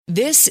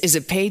This is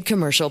a paid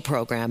commercial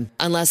program.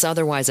 Unless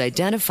otherwise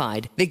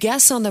identified, the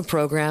guests on the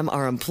program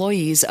are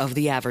employees of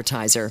the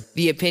advertiser.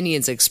 The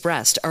opinions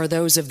expressed are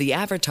those of the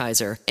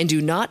advertiser and do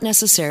not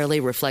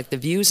necessarily reflect the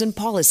views and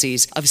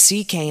policies of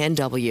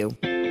CKNW.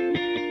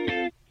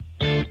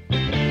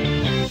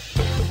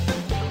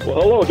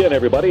 Well, hello again,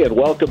 everybody, and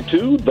welcome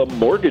to The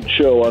Mortgage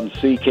Show on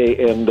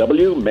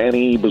CKNW.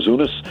 Manny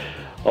Bazunas,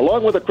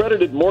 along with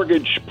accredited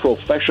mortgage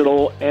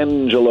professional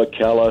Angela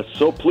Calla.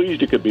 So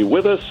pleased you could be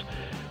with us.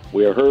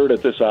 We are heard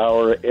at this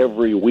hour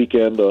every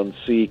weekend on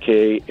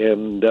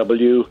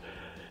CKNW.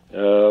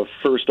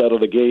 First out of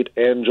the gate,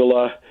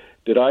 Angela,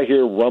 did I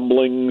hear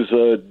rumblings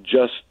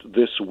just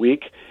this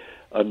week?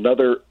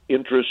 Another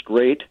interest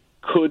rate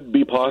could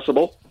be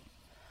possible?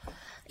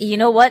 You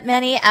know what,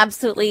 Manny?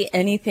 Absolutely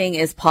anything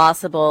is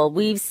possible.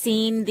 We've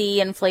seen the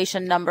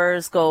inflation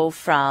numbers go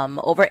from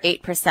over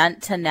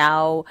 8% to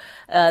now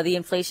the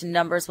inflation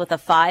numbers with a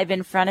 5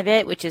 in front of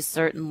it, which is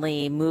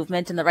certainly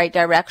movement in the right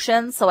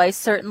direction. So I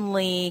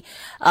certainly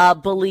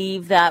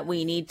believe that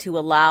we need to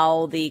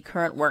allow the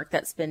current work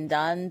that's been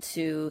done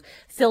to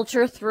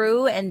filter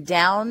through and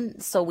down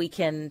so we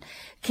can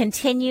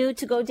continue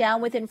to go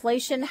down with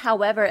inflation.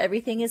 However,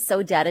 everything is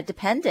so data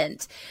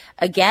dependent.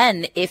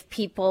 Again, if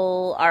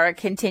people are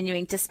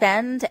continuing to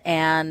spend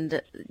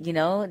and,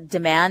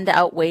 demand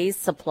outweighs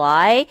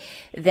supply,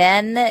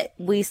 then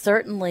we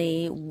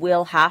certainly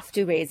will have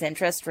to raise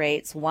interest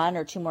rates 1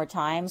 or 2 more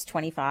times,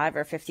 25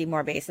 or 50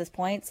 more basis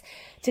points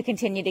to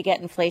continue to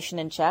get inflation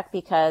in check,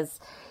 because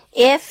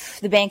if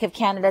the Bank of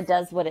Canada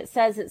does what it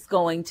says it's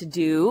going to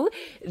do,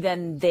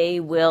 then they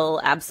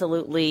will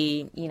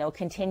absolutely,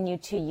 continue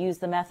to use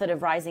the method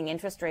of rising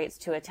interest rates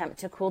to attempt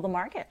to cool the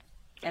market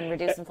and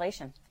reduce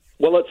inflation.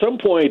 Well, at some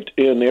point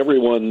in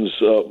everyone's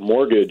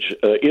mortgage,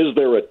 is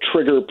there a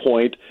trigger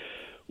point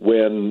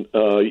when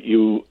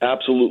you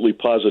absolutely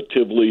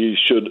positively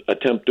should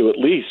attempt to at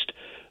least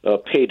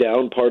pay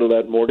down part of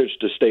that mortgage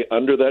to stay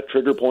under that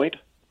trigger point?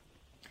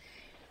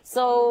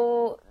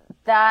 So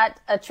that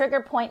a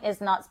trigger point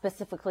is not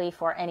specifically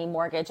for any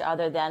mortgage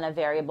other than a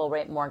variable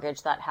rate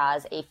mortgage that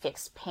has a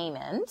fixed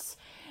payment.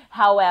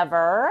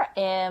 However,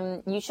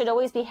 you should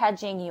always be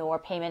hedging your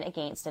payment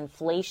against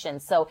inflation.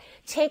 So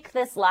take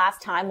this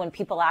last time when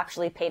people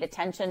actually paid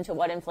attention to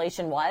what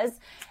inflation was.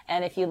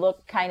 And if you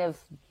look kind of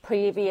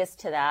previous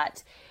to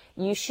that,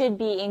 you should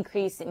be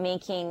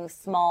making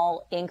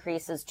small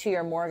increases to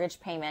your mortgage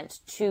payment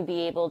to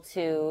be able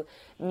to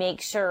make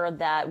sure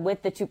that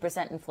with the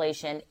 2%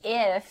 inflation,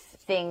 if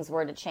things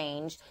were to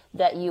change,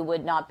 that you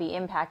would not be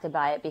impacted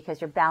by it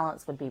because your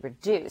balance would be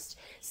reduced.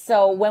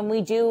 So when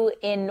we do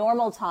in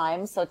normal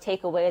times, so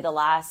take away the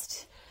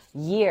last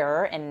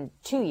year and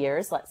 2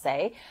 years, let's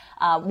say,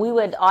 we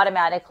would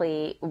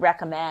automatically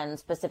recommend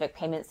specific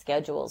payment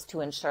schedules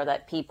to ensure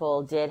that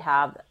people did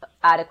have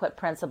adequate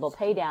principal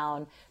pay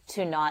down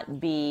to not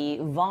be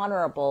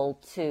vulnerable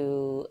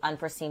to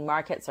unforeseen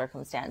market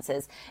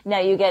circumstances. Now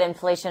you get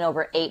inflation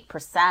over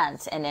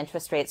 8% and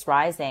interest rates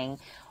rising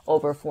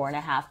over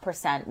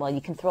 4.5%. Well, you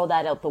can throw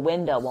that out the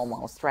window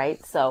almost,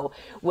 right? So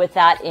with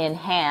that in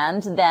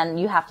hand, then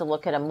you have to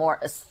look at a more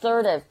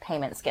assertive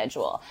payment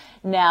schedule.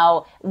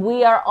 Now,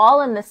 we are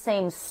all in the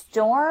same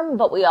storm,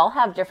 but we all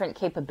have different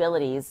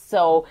capabilities.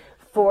 So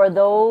for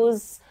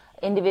those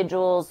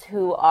individuals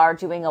who are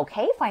doing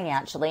okay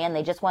financially and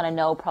they just want to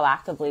know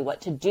proactively what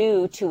to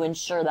do to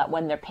ensure that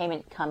when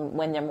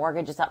when their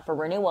mortgage is up for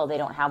renewal, they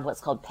don't have what's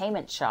called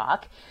payment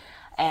shock,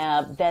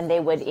 then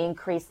they would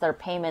increase their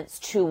payments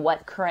to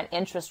what current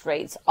interest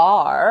rates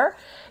are,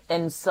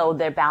 and so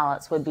their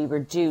balance would be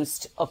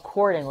reduced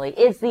accordingly.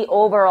 It's the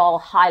overall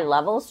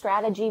high-level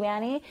strategy,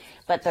 Manny,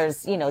 but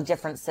there's,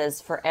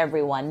 differences for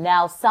everyone.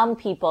 Now, some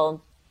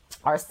people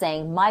are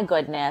saying, my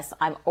goodness,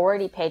 I'm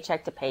already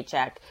paycheck to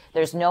paycheck.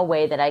 There's no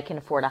way that I can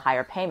afford a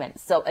higher payment.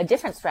 So a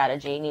different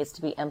strategy needs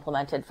to be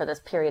implemented for this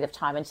period of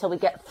time until we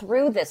get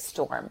through this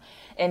storm.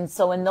 And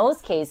so in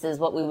those cases,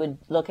 what we would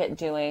look at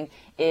doing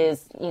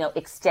is,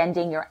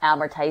 extending your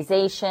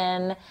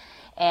amortization.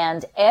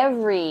 And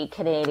every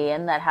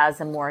Canadian that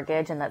has a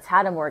mortgage and that's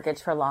had a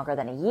mortgage for longer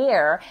than a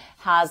year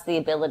has the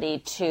ability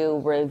to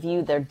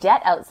review their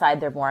debt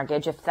outside their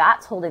mortgage if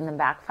that's holding them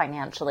back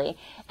financially,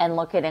 and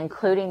look at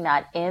including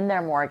that in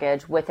their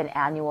mortgage with an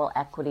annual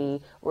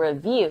equity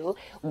review,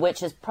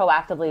 which is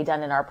proactively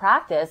done in our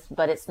practice,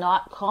 but it's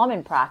not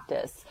common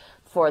practice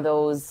for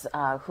those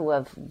who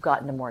have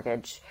gotten a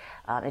mortgage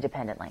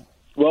independently.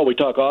 Well, we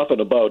talk often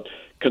about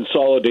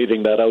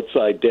consolidating that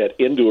outside debt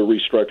into a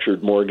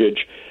restructured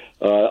mortgage.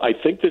 I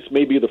think this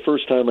may be the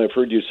first time I've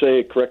heard you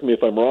say, correct me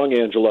if I'm wrong,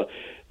 Angela,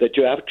 that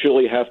you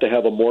actually have to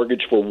have a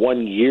mortgage for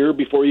 1 year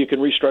before you can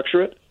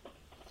restructure it?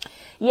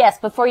 Yes,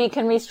 before you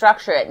can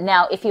restructure it.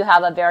 Now, if you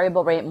have a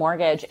variable rate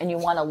mortgage and you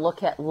want to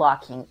look at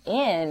locking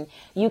in,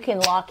 you can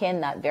lock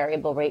in that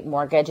variable rate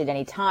mortgage at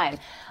any time.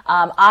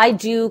 I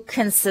do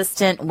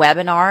consistent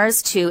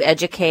webinars to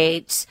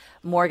educate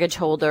mortgage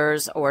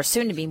holders or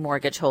soon-to-be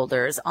mortgage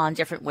holders on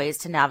different ways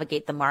to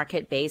navigate the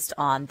market based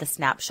on the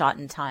snapshot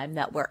in time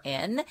that we're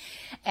in.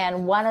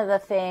 And one of the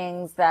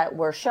things that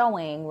we're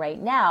showing right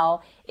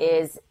now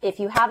is if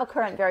you have a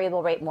current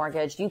variable rate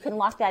mortgage, you can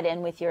lock that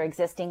in with your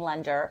existing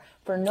lender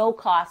for no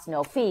cost,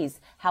 no fees.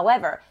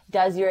 However,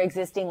 does your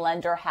existing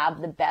lender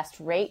have the best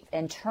rate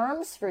and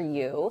terms for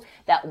you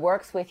that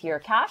works with your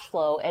cash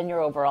flow and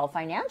your overall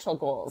financial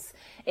goals?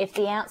 If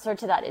the answer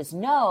to that is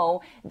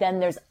no, then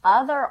there's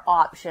other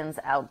options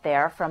out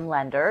there from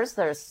lenders.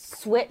 There's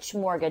switch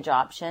mortgage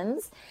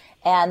options.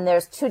 And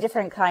there's two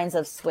different kinds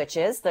of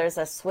switches. There's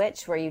a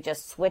switch where you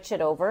just switch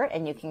it over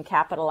and you can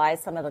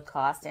capitalize some of the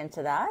cost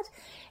into that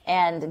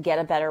and get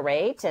a better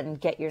rate and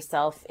get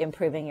yourself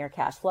improving your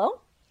cash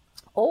flow.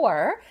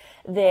 Or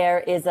there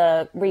is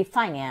a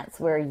refinance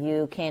where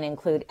you can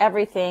include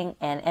everything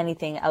and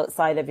anything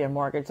outside of your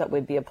mortgage that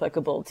would be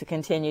applicable to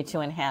continue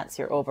to enhance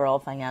your overall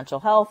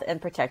financial health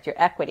and protect your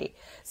equity.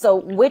 So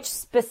which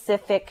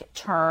specific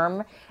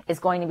term is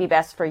going to be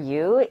best for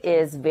you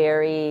is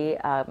very,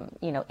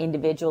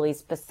 individually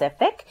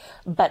specific,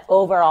 but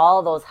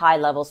overall those high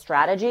level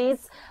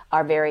strategies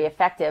are very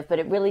effective, but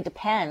it really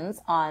depends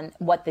on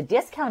what the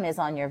discount is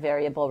on your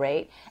variable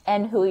rate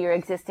and who your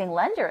existing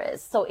lender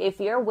is. So if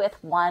you're with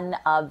one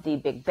of the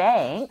big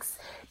banks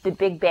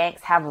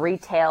have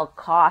retail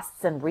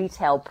costs and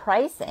retail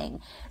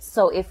pricing.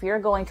 So if you're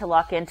going to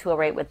lock into a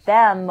rate with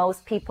them,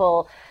 most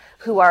people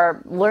who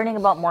are learning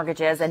about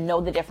mortgages and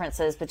know the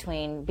differences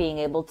between being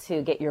able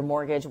to get your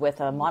mortgage with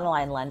a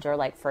monoline lender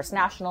like First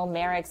National,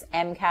 Merix,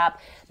 MCAP,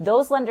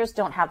 those lenders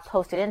don't have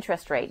posted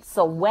interest rates.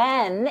 So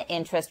when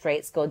interest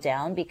rates go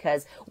down,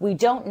 because we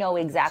don't know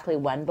exactly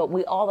when, but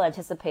we all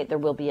anticipate there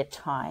will be a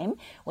time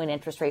when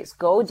interest rates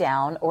go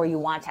down or you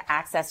want to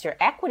access your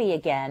equity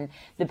again,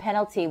 the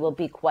penalty will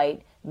be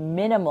quite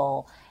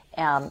minimal.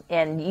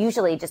 And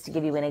usually, just to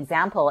give you an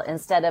example,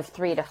 instead of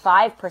 3 to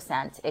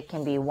 5%, it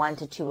can be 1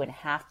 to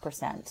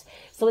 2.5%.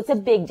 So it's a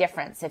big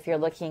difference if you're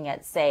looking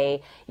at,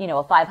 say, a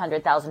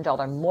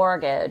 $500,000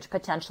 mortgage,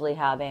 potentially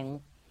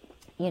having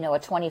a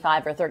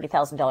 $25,000 or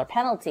 $30,000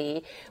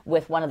 penalty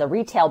with one of the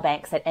retail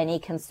banks that any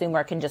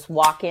consumer can just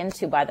walk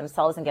into by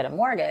themselves and get a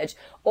mortgage,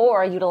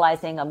 or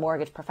utilizing a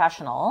mortgage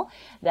professional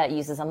that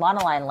uses a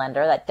monoline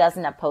lender that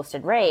doesn't have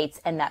posted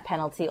rates, and that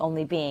penalty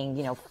only being,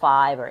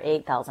 $5,000 or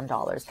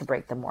 $8,000 to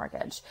break the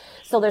mortgage.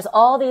 So there's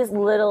all these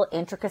little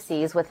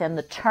intricacies within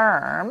the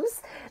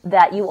terms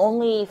that you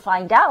only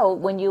find out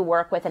when you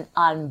work with an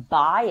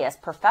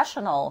unbiased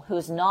professional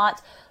who's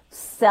not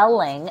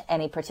selling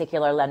any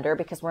particular lender,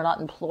 because we're not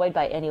employed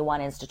by any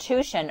one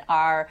institution.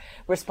 Our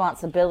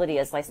responsibility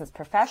as licensed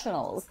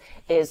professionals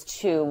is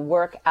to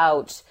work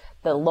out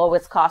the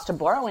lowest cost of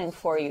borrowing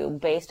for you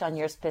based on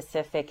your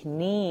specific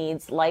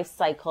needs, life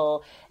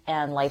cycle,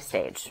 and life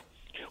stage.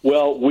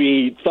 Well,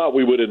 we thought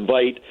we would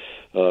invite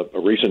a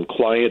recent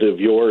client of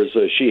yours.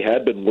 She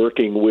had been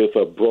working with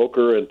a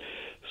broker and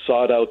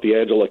sought out the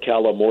Angela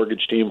Calla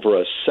mortgage team for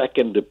a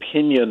second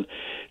opinion.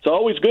 It's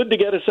always good to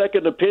get a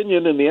second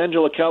opinion, and the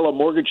Angela Calla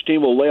mortgage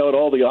team will lay out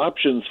all the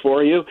options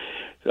for you.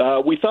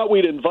 We thought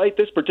we'd invite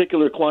this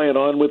particular client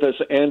on with us,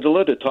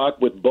 Angela, to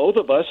talk with both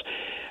of us.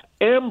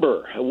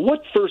 Amber,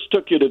 what first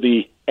took you to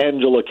the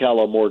Angela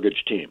Calla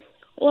mortgage team?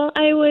 Well,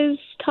 I was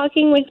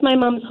talking with my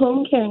mom's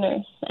home care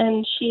nurse,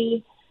 and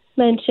she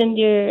mentioned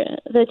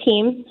the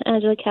team,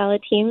 Angela Calla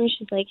team.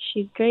 She's like,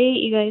 she's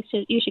great.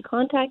 You should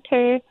contact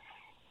her.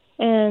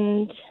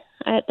 And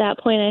at that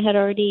point, I had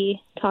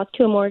already talked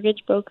to a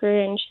mortgage broker,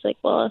 and she's like,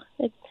 well,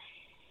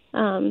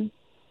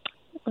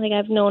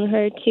 I've known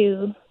her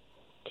to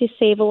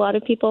save a lot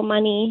of people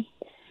money,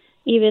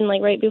 even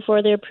like right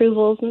before their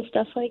approvals and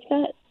stuff like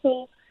that.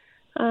 So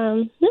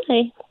I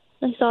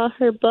saw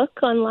her book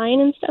online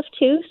and stuff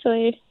too, so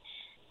I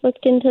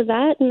looked into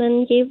that and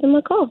then gave them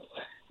a call.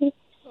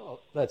 Oh,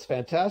 that's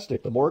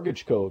fantastic. The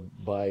Mortgage Code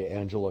by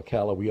Angela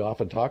Calla. We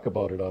often talk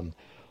about it on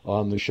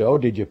the show.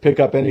 Did you pick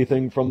up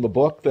anything from the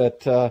book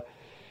that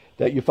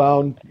you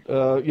found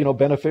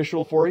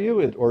beneficial for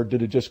you, or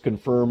did it just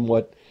confirm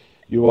what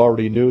you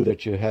already knew,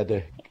 that you had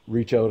to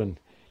reach out and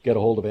get a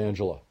hold of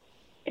Angela?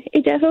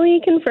 It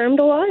definitely confirmed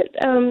a lot.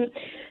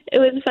 It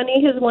was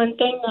funny because one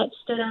thing that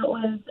stood out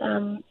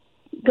was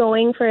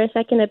going for a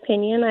second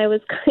opinion. I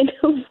was kind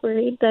of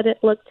worried that it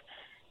looked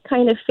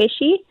kind of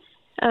fishy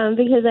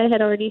because I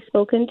had already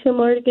spoken to a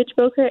mortgage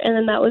broker, and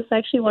then that was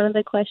actually one of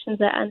the questions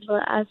that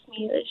Angela asked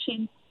me. That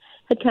she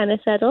had kind of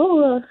said,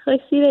 "Oh, I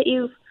see that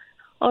you've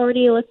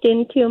already looked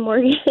into a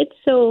mortgage,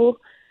 so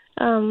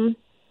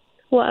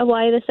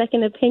why the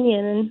second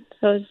opinion?" And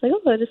so I was like,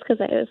 "Oh, just because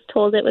I was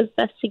told it was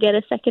best to get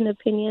a second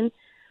opinion."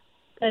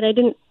 But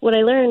what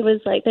I learned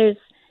was like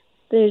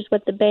there's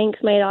what the banks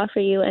might offer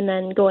you, and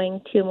then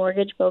going to a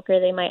mortgage broker,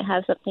 they might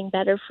have something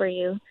better for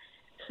you.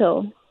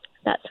 So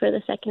that's where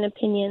the second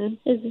opinion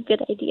is a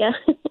good idea.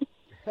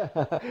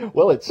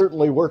 Well, it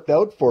certainly worked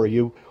out for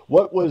you.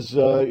 What was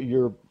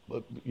your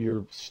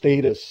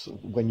status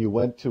when you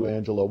went to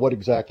Angela? What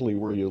exactly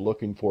were you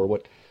looking for?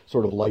 What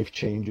sort of life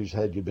changes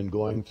had you been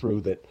going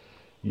through that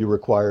you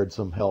required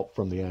some help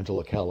from the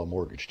Angela Calla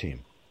mortgage team?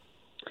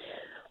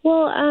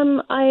 Well,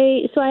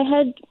 I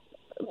had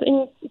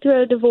been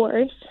through a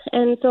divorce,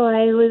 and so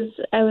I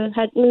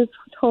had moved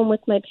home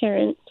with my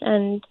parents,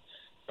 and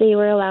they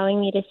were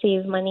allowing me to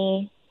save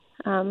money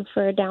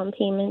for a down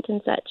payment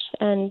and such.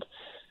 And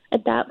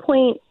at that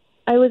point,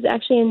 I was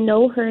actually in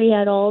no hurry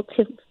at all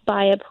to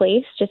buy a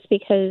place, just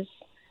because,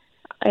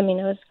 I mean,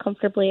 I was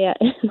comfortably at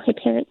my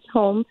parents'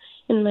 home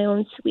in my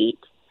own suite.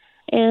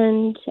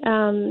 And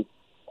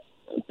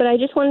but I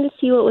just wanted to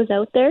see what was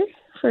out there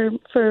for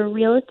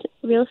real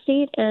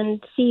estate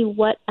and see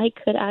what I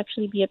could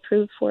actually be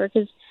approved for,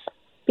 because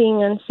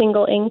being on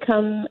single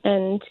income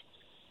and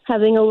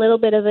having a little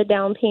bit of a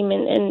down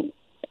payment,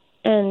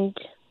 and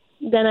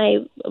then I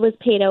was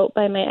paid out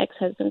by my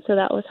ex-husband, so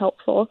that was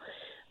helpful.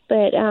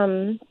 But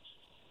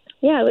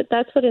yeah,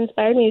 that's what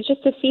inspired me, was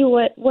just to see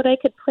what I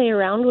could play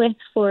around with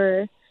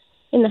for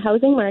in the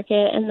housing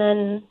market. And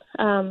then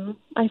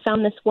I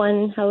found this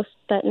one house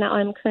that now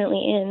I'm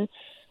currently in,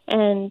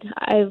 and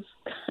I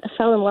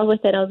fell in love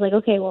with it. I was like,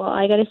 okay, well,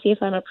 I got to see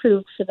if I'm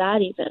approved for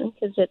that, even,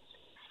 because it's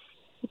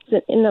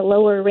in the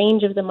lower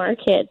range of the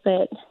market,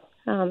 but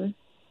in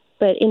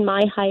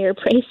my higher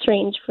price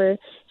range for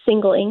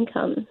single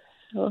income.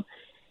 So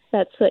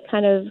that's what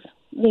kind of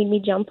made me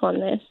jump on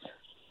this.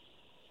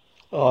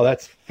 Oh,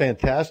 that's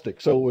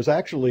fantastic. So it was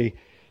actually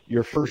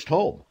your first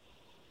home.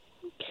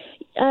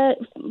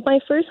 My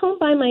first home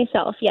by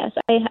myself, yes.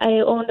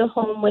 I owned a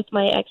home with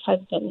my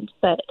ex-husband,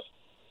 but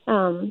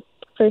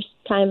first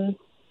time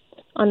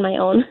on my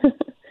own.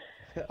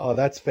 Oh,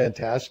 that's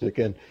fantastic.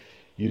 And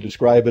you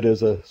describe it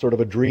as a sort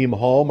of a dream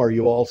home. Are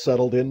you all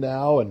settled in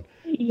now and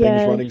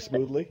things running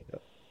smoothly?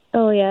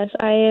 Oh, yes.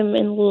 I am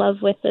in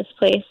love with this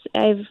place.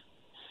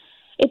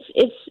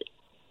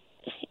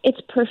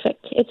 It's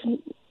perfect. It's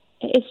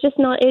just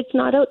not, it's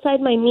not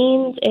outside my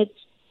means. It's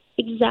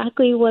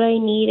exactly what I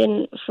need.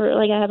 And for,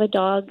 like, I have a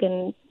dog,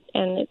 and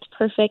it's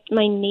perfect.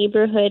 My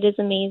neighborhood is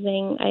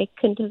amazing. I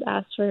couldn't have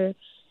asked for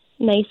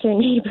nicer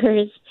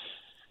neighbors.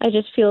 I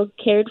just feel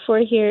cared for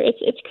here.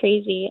 It's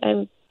crazy.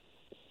 I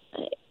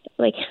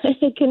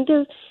couldn't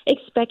have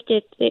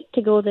expected it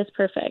to go this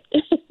perfect.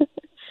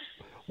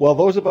 Well,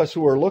 those of us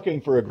who are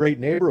looking for a great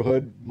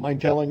neighborhood,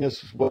 mind telling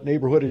us what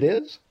neighborhood it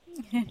is?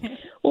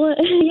 Well,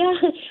 yeah,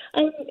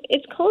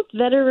 it's called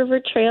Vedder River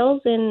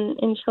Trails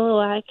in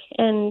Chilliwack,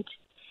 and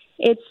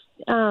it's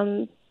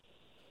a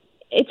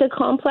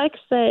complex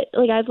that,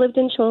 like, I've lived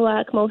in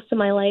Chilliwack most of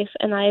my life,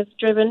 and I've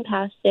driven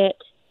past it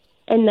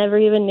and never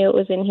even knew it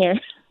was in here.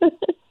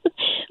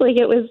 Like,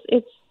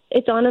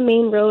 it's on a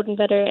main road in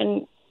Vedder,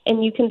 and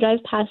you can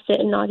drive past it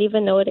and not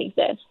even know it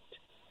exists.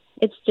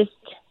 It's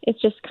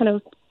just kind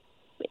of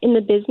in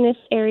the business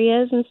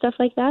areas and stuff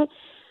like that,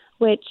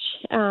 which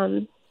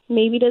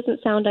maybe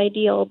doesn't sound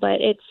ideal, but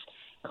it's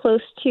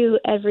close to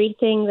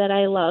everything that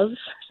I love.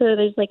 So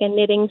there's like a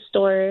knitting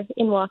store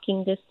in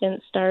walking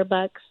distance,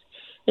 Starbucks.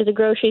 There's a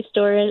grocery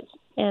store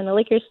and a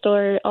liquor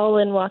store all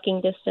in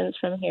walking distance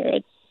from here.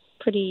 It's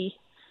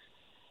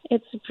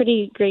a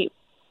pretty great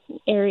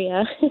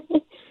area.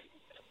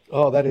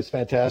 Oh, that is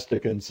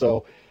fantastic. And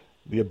so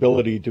the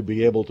ability to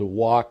be able to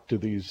walk to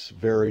these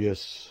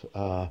various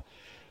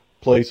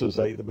places,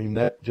 I mean,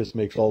 that just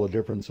makes all the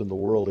difference in the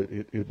world.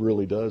 It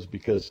really does,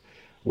 because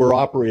we're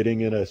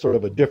operating in a sort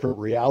of a different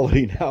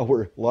reality now,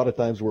 where a lot of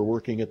times we're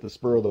working at the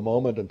spur of the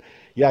moment, and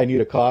yeah, I need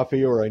a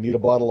coffee or I need a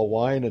bottle of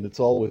wine, and it's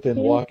all within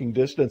walking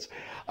distance.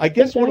 I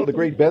guess one of the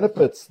great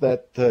benefits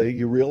that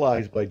you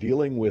realize by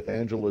dealing with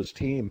Angela's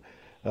team,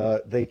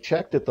 they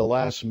checked at the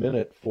last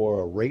minute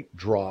for a rate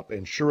drop,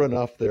 and sure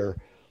enough, there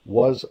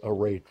was a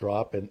rate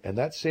drop, and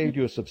that saved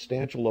you a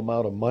substantial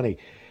amount of money.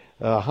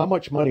 How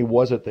much money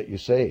was it that you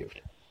saved?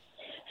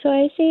 So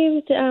I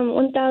saved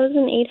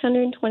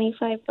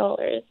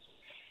 $1,825,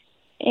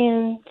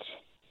 and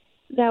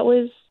that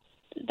was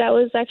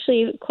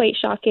actually quite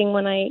shocking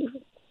when it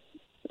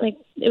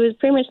was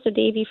pretty much the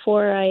day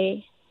before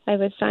I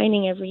was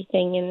signing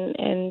everything,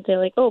 and they're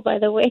like, oh, by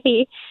the way,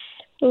 we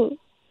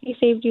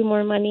saved you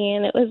more money,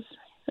 and it was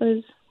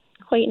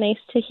quite nice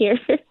to hear.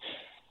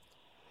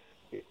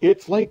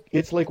 It's like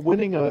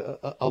winning a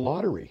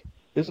lottery,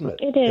 isn't it?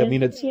 It is. I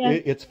mean,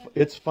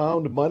 it's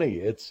found money.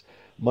 It's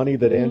money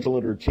that Angela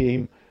and her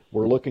team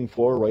were looking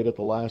for right at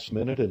the last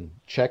minute, and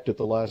checked at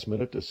the last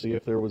minute to see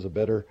if there was a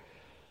better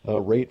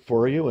rate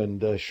for you.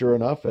 And sure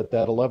enough, at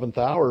that 11th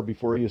hour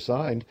before you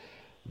signed,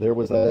 there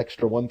was that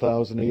extra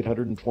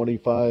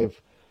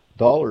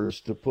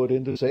 $1,825 to put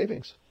into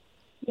savings.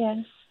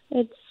 Yes,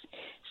 it's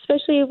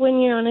especially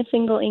when you're on a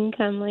single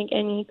income. Like,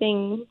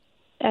 anything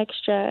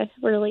extra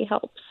really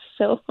helps.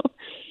 So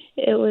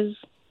it was,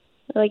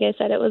 like I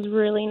said, it was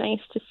really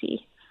nice to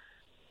see.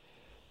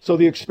 So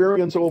the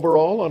experience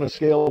overall, on a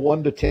scale of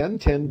 1 to 10,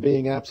 10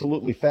 being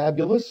absolutely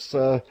fabulous,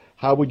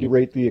 how would you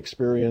rate the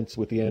experience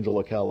with the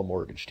Angela Calla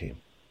mortgage team?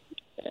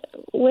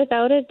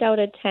 Without a doubt,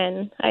 a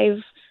 10.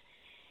 I've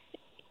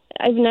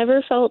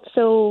never felt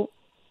so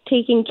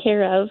taken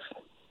care of,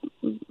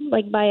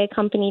 like, by a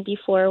company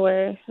before,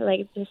 where,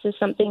 like, this is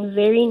something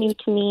very new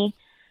to me.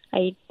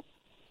 I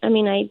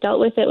mean, I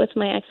dealt with it with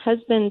my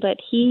ex-husband, but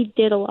he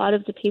did a lot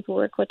of the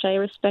paperwork, which I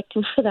respect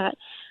him for that.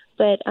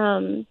 But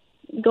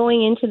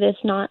going into this,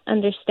 not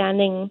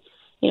understanding,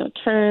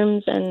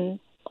 terms and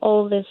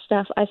all this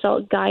stuff, I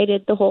felt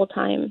guided the whole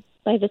time.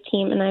 by the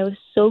team, and I was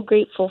so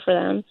grateful for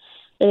them.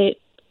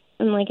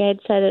 And like I had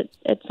said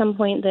at some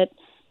point, that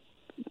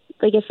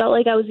like it felt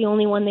like I was the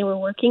only one they were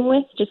working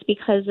with, just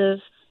because of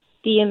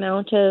the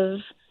amount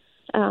of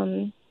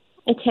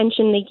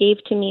attention they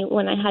gave to me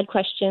when I had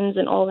questions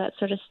and all that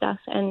sort of stuff.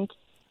 And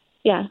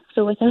yeah,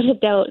 so without a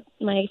doubt,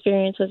 my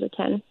experience was a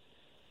 10.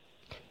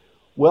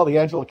 Well, the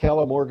Angela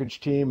Calla Mortgage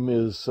team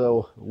is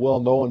well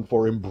known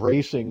for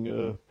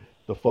embracing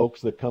the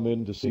folks that come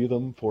in to see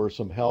them for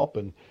some help,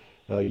 and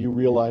you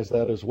realize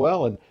that as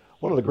well. And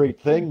one of the great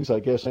things, I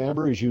guess,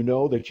 Amber, is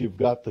that you've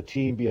got the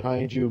team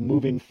behind you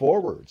moving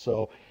forward.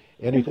 So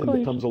anything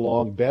that comes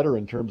along better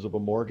in terms of a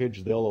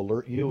mortgage, they'll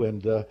alert you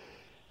and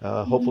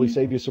hopefully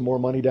save you some more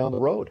money down the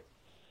road.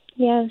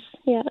 Yes,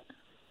 yeah.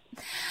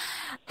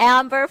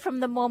 Amber, from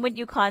the moment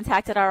you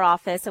contacted our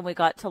office and we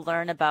got to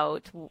learn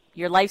about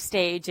your life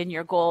stage and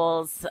your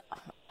goals,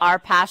 our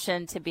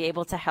passion to be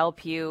able to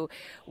help you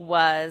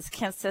was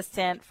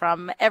consistent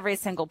from every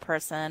single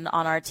person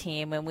on our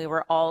team. And we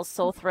were all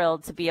so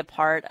thrilled to be a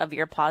part of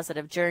your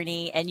positive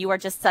journey. And you are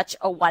just such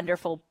a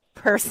wonderful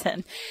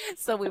person.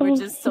 So we were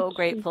just so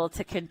grateful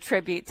to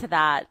contribute to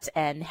that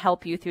and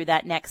help you through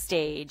that next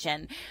stage.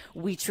 And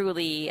we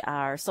truly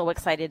are so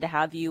excited to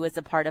have you as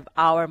a part of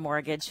our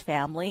mortgage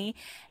family.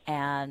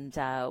 And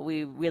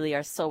we really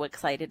are so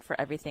excited for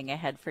everything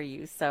ahead for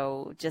you.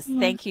 So just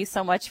thank you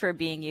so much for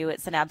being you.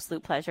 It's an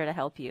absolute pleasure to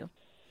help you.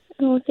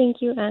 Oh, thank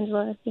you,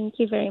 Angela. Thank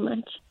you very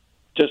much.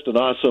 Just an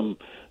awesome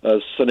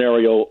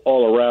scenario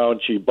all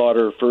around. She bought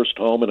her first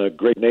home in a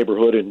great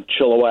neighborhood in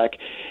Chilliwack,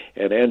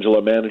 and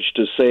Angela managed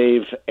to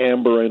save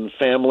Amber and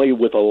family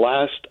with a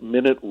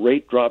last-minute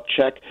rate drop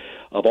check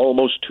of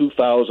almost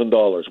 $2,000,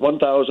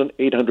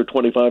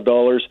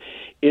 $1,825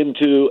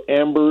 into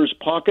Amber's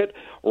pocket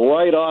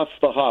right off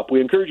the hop. We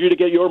encourage you to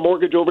get your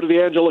mortgage over to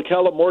the Angela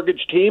Calla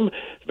Mortgage Team.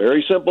 It's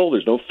very simple.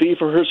 There's no fee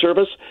for her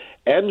service.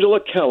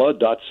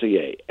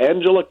 AngelaCalla.ca.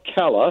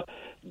 AngelaCalla.ca.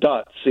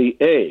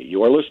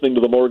 You are listening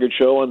to The Mortgage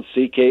Show on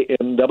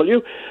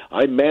CKNW.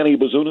 I'm Manny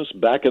Bazunas.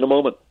 Back in a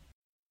moment.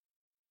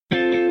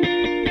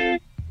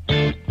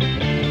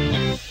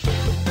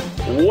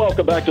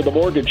 Welcome back to The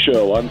Mortgage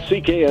Show on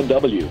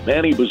CKNW.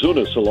 Manny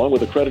Bazunas, along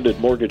with accredited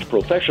mortgage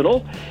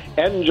professional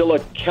Angela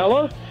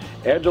Calla.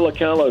 Angela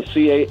Calla,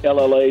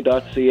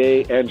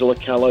 CALLA.ca,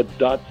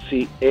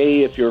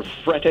 AngelaCalla.ca. If you're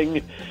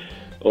fretting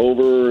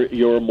over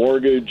your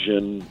mortgage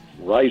and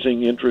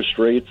rising interest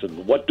rates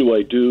and what do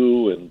I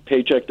do and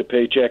paycheck to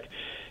paycheck,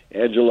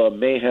 Angela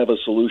may have a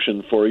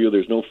solution for you.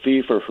 There's no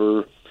fee for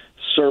her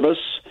service.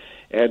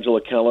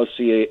 Angela Calla,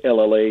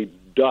 CALLA.ca.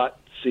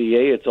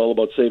 It's all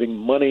about saving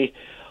money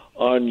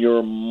on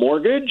your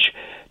mortgage.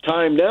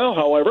 Time now,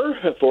 however,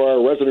 for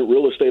our resident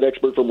real estate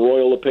expert from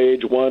Royal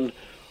LePage One,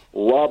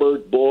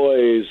 Robert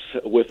Boys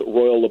with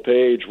Royal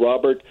LePage.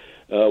 Robert,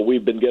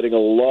 we've been getting a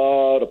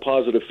lot of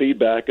positive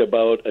feedback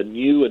about a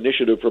new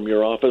initiative from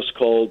your office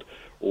called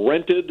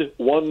Rented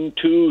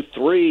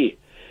 123.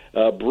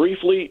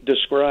 Briefly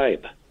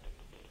describe.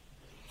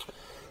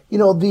 You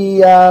know,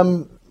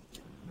 the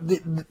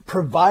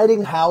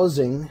providing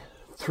housing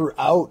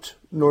throughout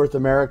North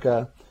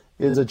America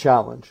is a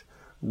challenge.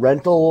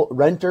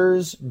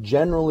 Renters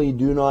generally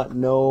do not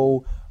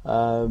know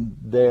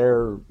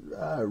their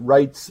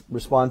rights,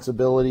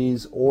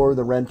 responsibilities, or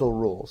the rental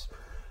rules.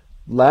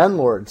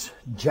 Landlords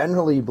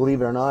generally,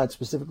 believe it or not,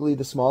 specifically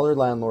the smaller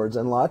landlords,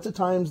 and lots of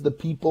times the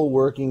people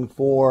working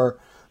for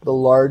the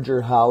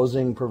larger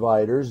housing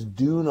providers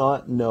do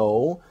not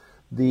know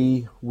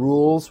the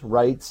rules,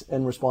 rights,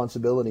 and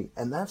responsibility.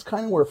 And that's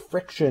kind of where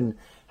friction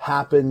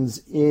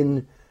happens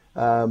in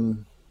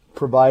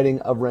providing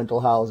of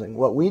rental housing.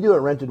 What we do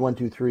at Rented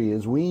 123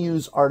 is we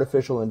use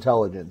artificial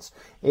intelligence,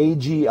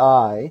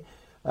 AGI,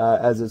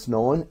 as it's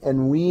known,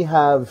 and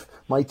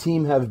my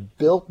team have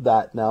built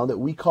that now that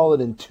we call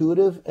it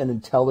intuitive and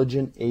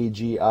intelligent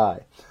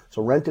AGI.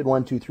 So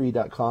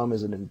rented123.com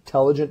is an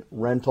intelligent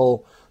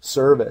rental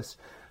service.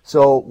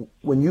 So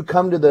when you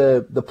come to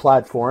the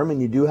platform,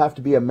 and you do have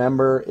to be a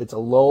member, it's a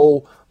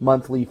low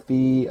monthly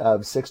fee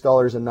of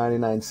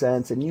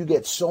 $6.99, and you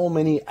get so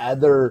many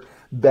other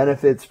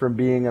benefits from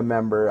being a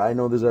member. I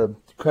know there's a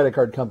credit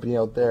card company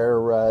out there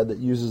that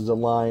uses a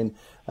line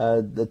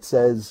that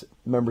says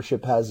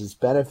membership has its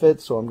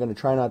benefits, so I'm going to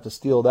try not to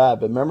steal that,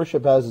 but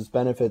membership has its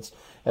benefits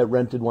at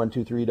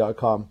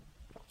rented123.com.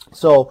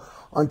 So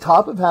on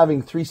top of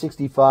having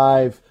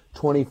 365,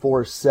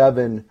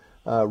 24/7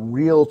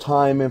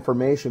 real-time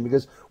information,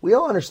 because we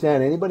all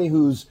understand anybody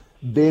who's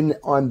been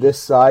on this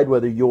side,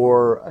 whether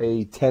you're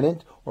a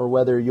tenant or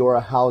whether you're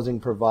a housing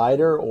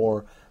provider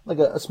or like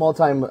a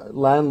small-time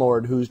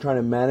landlord who's trying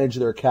to manage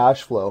their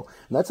cash flow.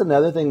 And that's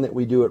another thing that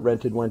we do at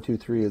Rented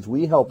 123 is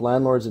we help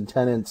landlords and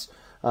tenants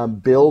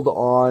build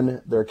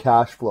on their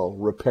cash flow,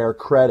 repair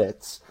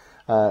credits,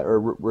 or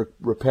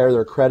repair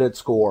their credit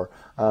score.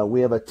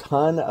 We have a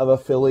ton of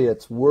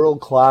affiliates,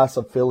 world-class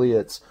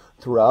affiliates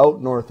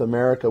throughout North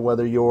America,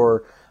 whether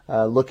you're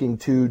looking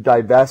to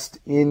divest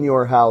in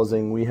your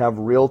housing. We have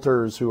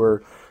realtors who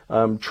are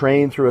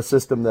trained through a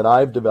system that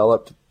I've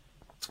developed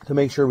to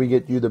make sure we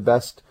get you the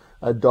best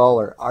a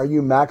dollar? Are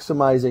you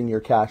maximizing your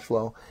cash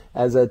flow?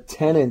 As a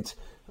tenant,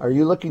 are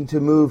you looking to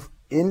move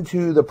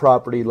into the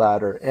property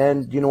ladder?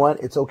 And you know what?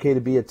 It's okay to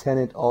be a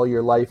tenant all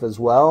your life as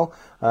well.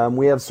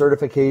 We have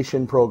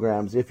certification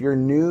programs. If you're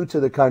new to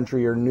the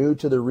country or new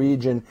to the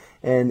region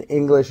and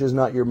English is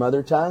not your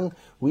mother tongue,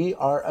 we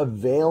are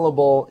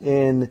available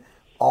in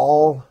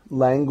all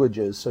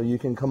languages. So you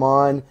can come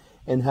on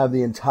and have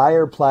the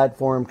entire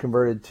platform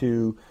converted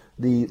to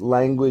the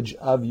language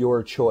of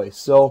your choice.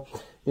 So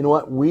you know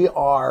what? We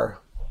are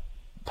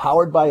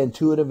powered by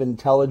intuitive,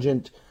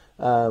 intelligent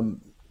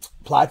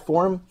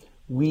platform.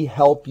 We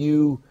help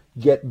you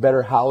get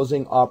better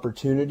housing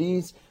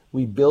opportunities.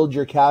 We build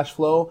your cash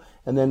flow.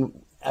 And then,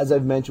 as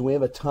I've mentioned, we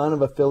have a ton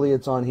of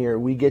affiliates on here.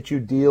 We get you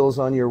deals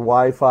on your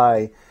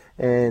Wi-Fi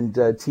and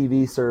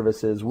TV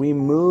services. We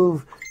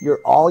move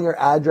all your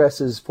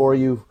addresses for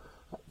you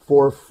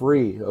for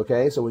free.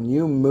 Okay, so when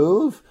you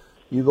move,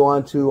 you go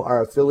onto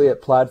our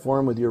affiliate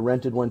platform with your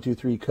Rented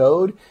 123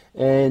 code,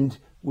 and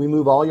we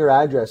move all your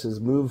addresses,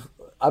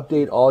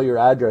 update all your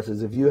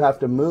addresses. If you have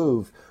to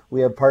move,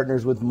 we have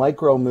partners with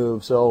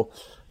Micromove. So,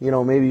 you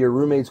know, maybe your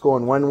roommate's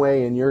going one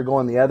way and you're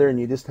going the other, and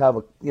you just have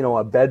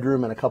a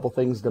bedroom and a couple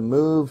things to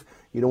move.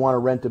 You don't want to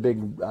rent a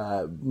big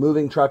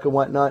moving truck and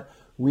whatnot.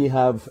 We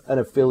have an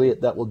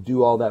affiliate that will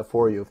do all that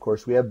for you. Of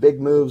course, we have big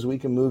moves. We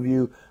can move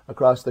you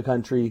across the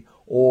country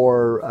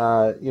or,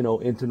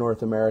 into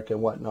North America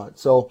and whatnot.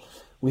 So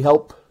we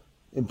help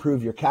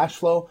improve your cash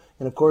flow.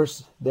 And of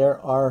course, there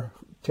are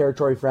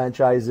territory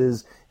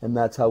franchises, and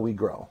that's how we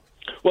grow.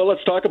 Well,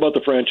 let's talk about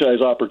the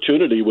franchise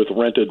opportunity with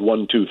Rented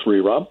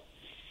 123, Rob.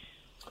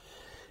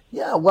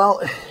 Yeah,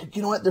 well,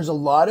 you know what? There's a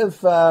lot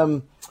of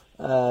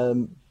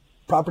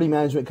property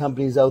management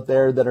companies out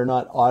there that are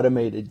not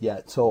automated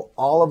yet. So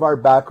all of our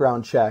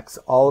background checks,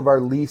 all of our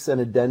lease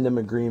and addendum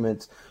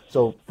agreements.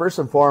 So first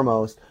and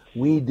foremost,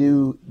 we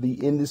do the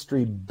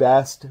industry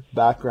best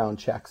background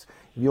checks.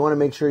 If you want to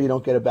make sure you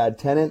don't get a bad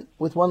tenant,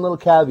 with one little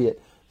caveat,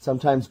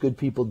 sometimes good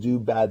people do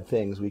bad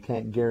things. We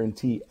can't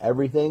guarantee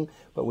everything,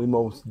 but we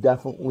most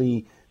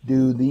definitely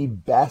do the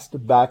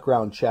best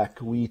background check.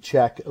 We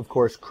check, of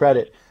course,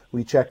 credit.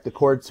 We check the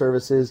court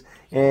services.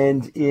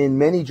 And in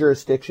many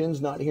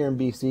jurisdictions, not here in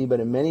BC, but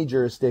in many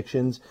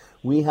jurisdictions,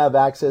 we have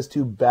access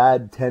to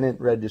bad tenant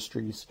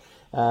registries.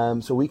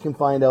 So we can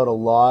find out a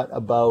lot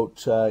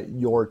about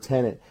your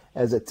tenant.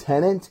 As a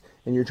tenant,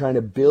 and you're trying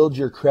to build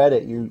your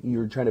credit,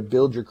 you're trying to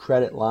build your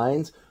credit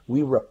lines,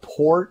 we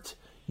report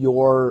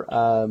your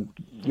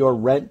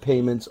rent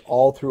payments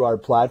all through our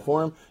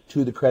platform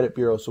to the credit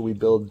bureau. So we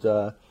build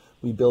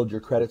your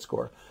credit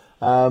score.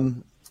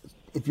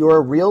 If you're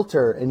a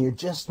realtor and you're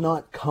just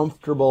not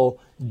comfortable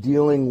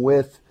dealing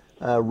with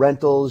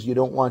rentals, you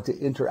don't want to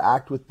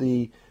interact with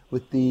the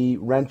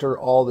renter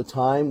all the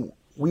time,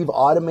 we've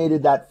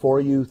automated that for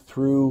you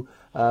through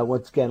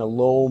once again a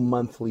low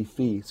monthly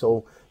fee.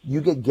 So you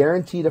get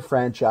guaranteed a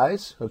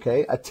franchise,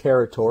 okay, a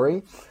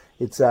territory.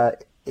 It's a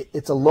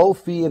low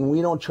fee, and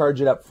we don't charge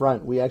it up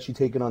front. We actually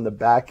take it on the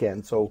back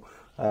end. So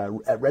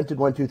at Rented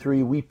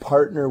 123, we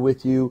partner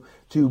with you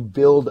to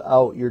build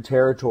out your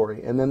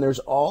territory. And then there's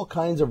all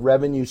kinds of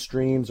revenue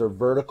streams or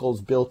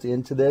verticals built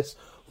into this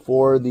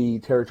for the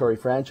territory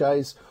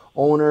franchise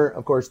owner.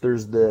 Of course,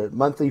 there's the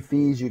monthly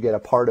fees. You get a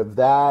part of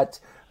that.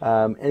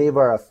 Any of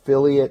our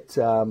affiliate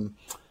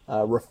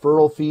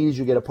referral fees,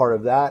 you get a part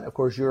of that. Of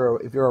course,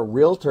 if you're a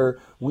realtor,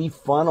 we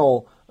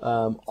funnel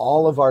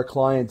all of our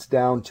clients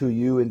down to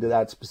you into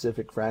that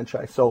specific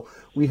franchise. So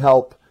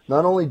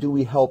not only do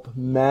we help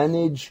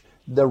manage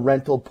the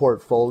rental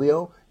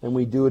portfolio, and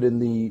we do it in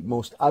the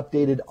most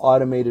updated,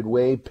 automated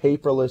way,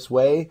 paperless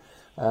way,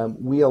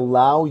 we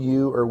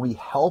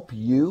help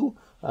you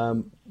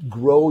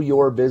grow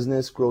your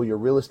business, grow your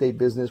real estate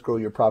business, grow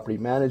your property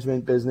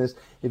management business.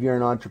 If you're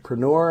an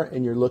entrepreneur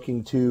and you're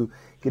looking to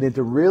get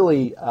into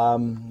really,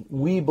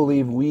 we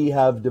believe we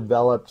have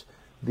developed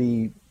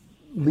the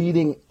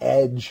leading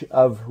edge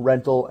of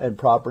rental and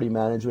property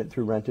management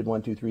through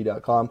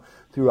rented123.com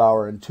through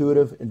our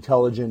intuitive,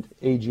 intelligent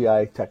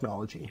AGI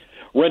technology.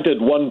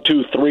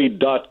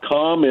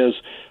 Rented123.com is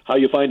how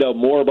you find out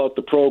more about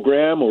the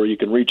program, or you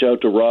can reach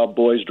out to Rob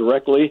Boies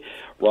directly.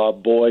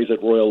 Rob Boies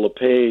at Royal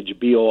LePage,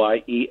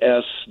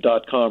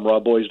 BOIES.com,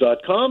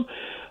 robboies.com.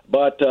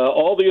 But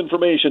all the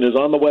information is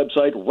on the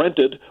website,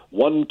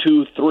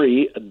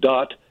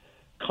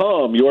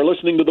 rented123.com. You are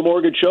listening to The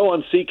Mortgage Show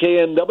on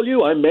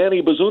CKNW. I'm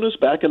Manny Bazunas.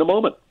 Back in a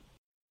moment.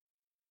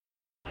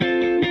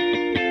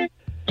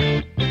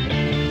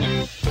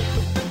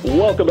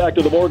 Welcome back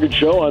to The Mortgage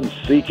Show on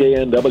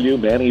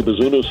CKNW. Manny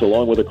Bazunas,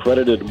 along with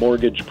accredited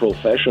mortgage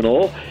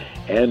professional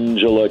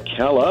Angela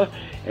Calla.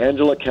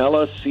 Angela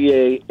Calla,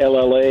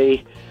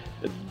 CALLA.ca.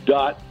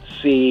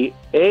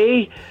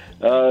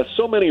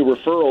 So many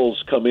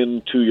referrals come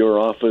into your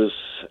office,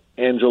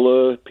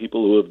 Angela,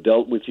 people who have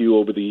dealt with you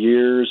over the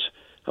years.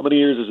 How many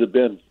years has it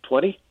been?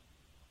 20?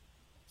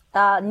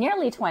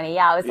 Nearly 20,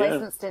 yeah. I was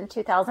licensed in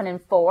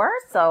 2004,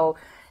 so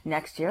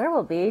next year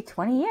will be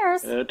 20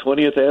 years.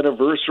 20th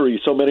anniversary.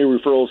 So many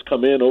referrals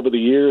come in over the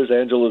years.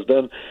 Angela's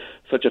done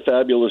such a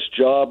fabulous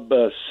job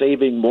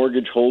saving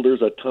mortgage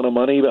holders a ton of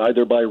money,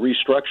 either by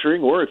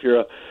restructuring or if you're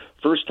a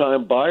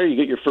first-time buyer, you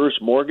get your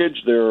first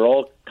mortgage. There are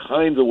all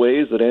kinds of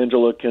ways that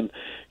Angela can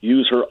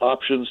use her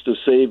options to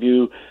save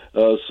you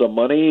some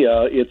money.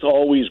 It's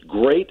always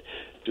great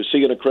to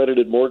see an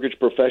accredited mortgage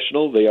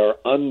professional. They are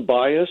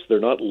unbiased. They're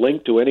not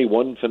linked to any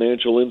one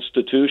financial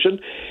institution.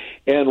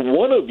 And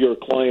one of your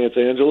clients,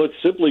 Angela,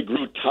 simply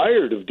grew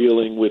tired of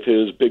dealing with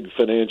his big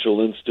financial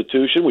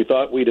institution. We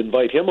thought we'd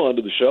invite him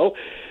onto the show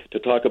to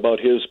talk about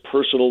his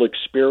personal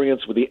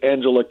experience with the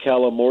Angela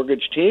Calla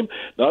mortgage team.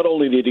 Not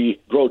only did he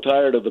grow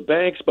tired of the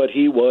banks, but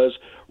he was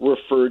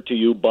referred to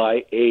you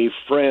by a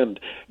friend.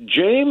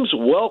 James,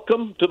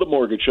 welcome to the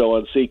Mortgage Show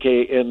on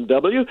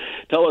CKNW.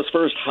 Tell us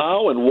first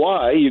how and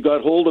why you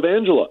got hold of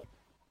Angela.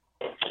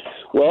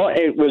 Well,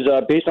 it was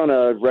based on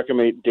a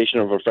recommendation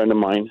of a friend of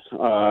mine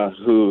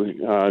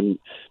who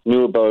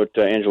knew about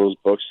Angela's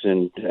books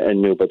and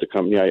knew about the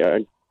company.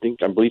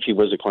 I believe he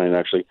was a client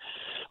actually,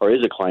 or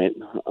is a client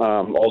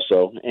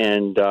also.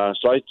 And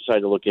so I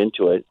decided to look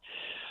into it.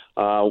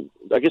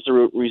 I guess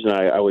the reason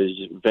I was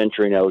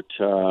venturing out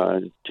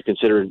to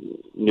consider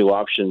new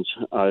options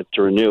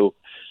to renew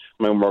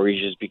my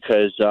mortgage is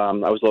because I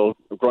was a little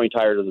growing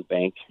tired of the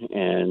bank,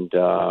 and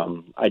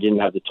I didn't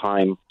have the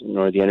time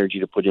nor the energy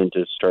to put in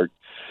to start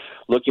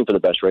looking for the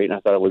best rate, and I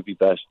thought it would be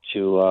best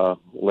to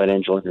let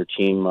Angela and her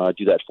team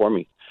do that for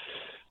me.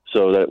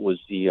 So that was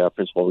the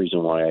principal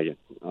reason why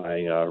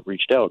I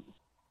reached out.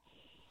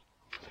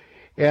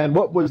 And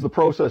what was the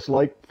process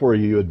like for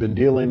you? You had been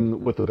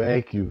dealing with the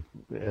bank. You,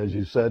 as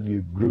you said,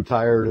 you grew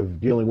tired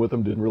of dealing with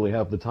them, didn't really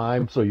have the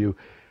time, so you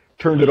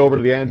turned it over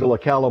to the Angela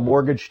Calla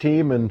mortgage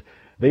team, and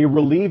they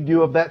relieved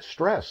you of that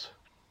stress.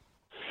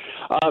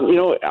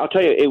 I'll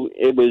tell you,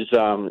 it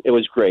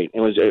was great. I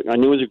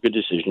knew it was a good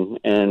decision,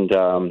 and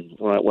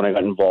when I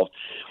got involved,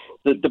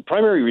 the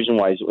primary reason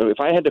why is if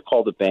I had to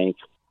call the bank,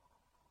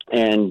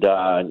 and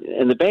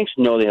the banks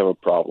know they have a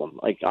problem.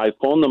 Like I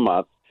phone them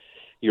up,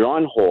 you're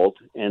on hold,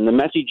 and the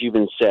message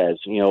even says,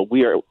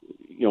 we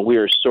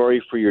are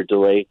sorry for your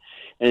delay,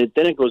 and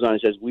then it goes on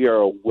and says we are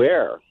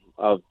aware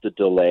of the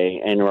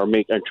delay and are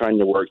trying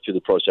to work through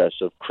the process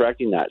of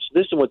correcting that. So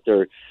this is what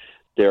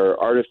their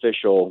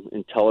artificial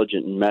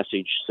intelligent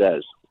message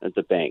says at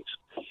the banks.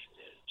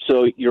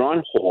 So you're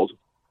on hold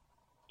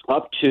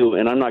up to,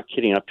 and I'm not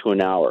kidding, up to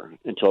an hour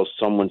until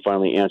someone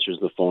finally answers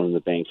the phone in the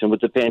banks. And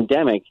with the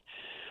pandemic,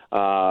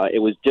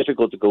 it was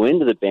difficult to go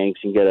into the banks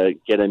and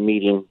get a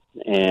meeting,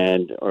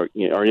 or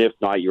if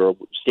not, you're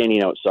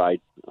standing outside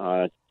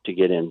to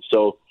get in.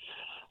 So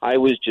I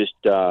was just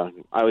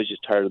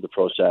tired of the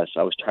process.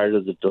 I was tired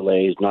of the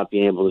delays, not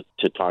being able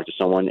to talk to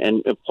someone.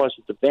 And plus,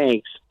 at the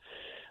banks,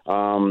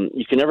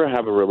 you can never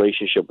have a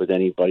relationship with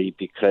anybody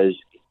because,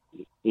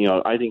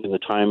 I think in the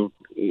time,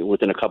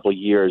 within a couple of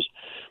years,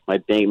 my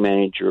bank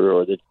manager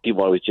or the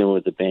people I was dealing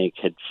with at the bank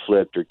had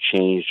flipped or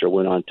changed or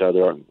went on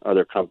to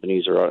other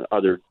companies or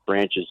other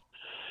branches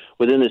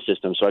within the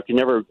system. So I could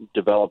never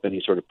develop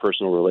any sort of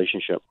personal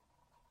relationship.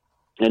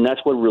 And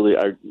that's what really,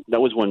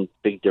 that was one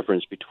big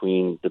difference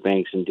between the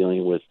banks and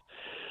dealing with,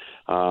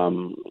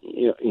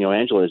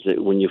 Angela, is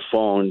that when you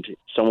phoned,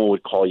 someone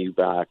would call you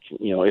back.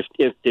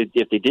 If they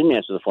didn't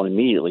answer the phone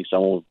immediately,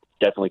 someone would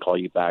definitely call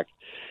you back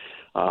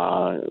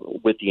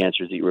with the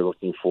answers that you were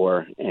looking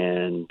for,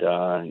 and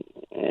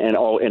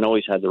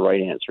always had the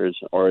right answers,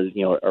 or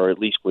at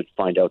least would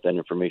find out that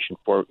information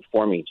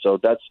for me. So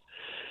that's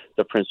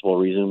the principal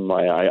reason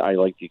why I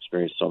like the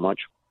experience so much.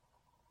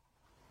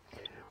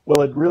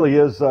 Well, it really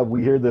is.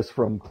 We hear this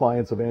from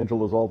clients of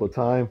Angela's all the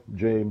time,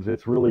 James.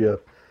 It's really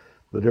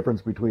the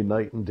difference between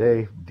night and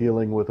day,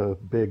 dealing with a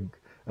big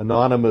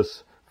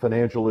anonymous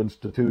financial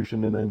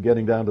institution and then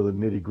getting down to the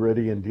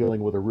nitty-gritty and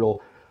dealing with a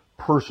real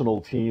personal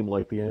team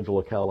like the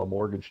Angela Calla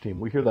mortgage team.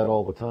 We hear that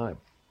all the time.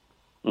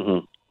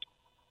 Mm-hmm.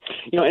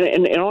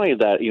 And only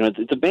that,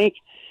 the bank,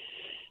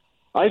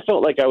 I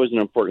felt like I was an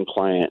important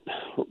client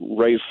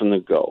right from the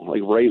go,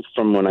 like right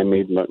from when I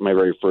made my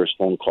very first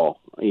phone call,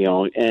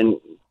 and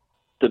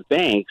the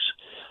banks,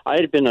 I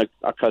had been a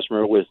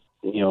customer with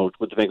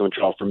the Bank of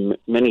Montreal for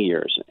many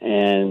years.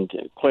 And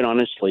quite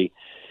honestly,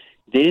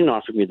 they didn't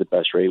offer me the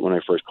best rate when I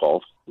first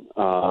called.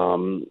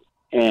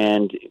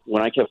 And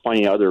when I kept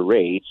finding other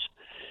rates,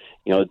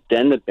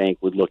 then the bank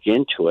would look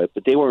into it,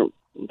 but they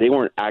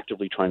weren't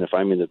actively trying to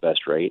find me the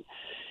best rate.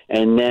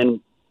 And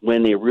then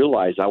when they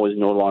realized I was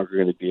no longer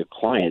going to be a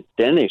client,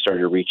 then they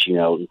started reaching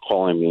out and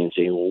calling me and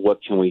saying, well,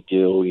 what can we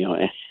do?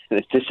 And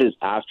this is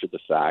after the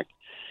fact.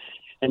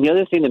 And the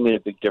other thing that made a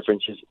big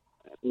difference is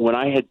when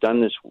I had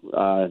done this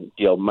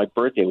deal, my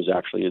birthday was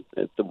actually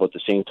at about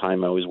the same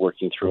time I was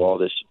working through all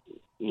this,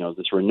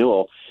 this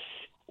renewal.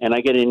 And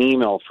I get an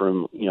email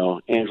from,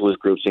 Angela's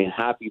group saying,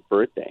 happy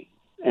birthday.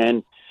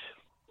 And,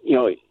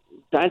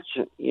 that's,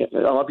 a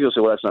lot of people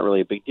say, well, that's not really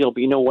a big deal.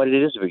 But you know what?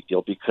 It is a big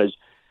deal because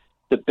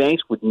the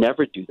banks would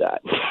never do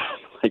that.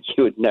 Like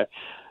you would never,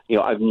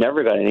 I've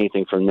never got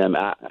anything from them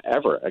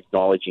ever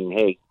acknowledging,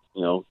 hey,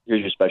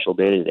 here's your special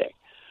day today.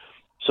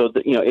 So,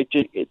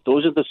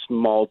 those are the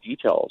small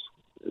details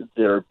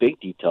there are big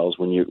details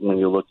when you're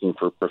looking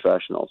for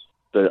professionals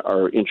that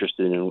are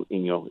interested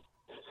in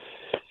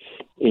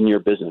your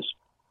business.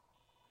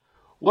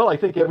 Well, I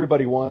think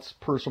everybody wants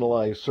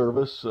personalized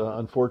service.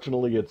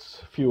 Unfortunately,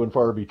 it's few and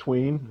far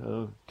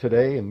between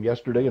today and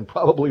yesterday and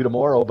probably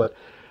tomorrow, but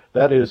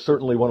that is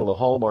certainly one of the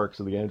hallmarks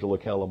of the Angela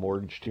Calla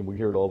Mortgage team. We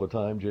hear it all the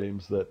time,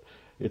 James, that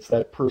it's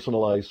that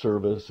personalized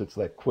service, it's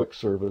that quick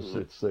service,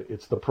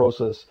 it's the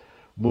process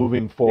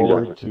moving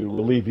forward to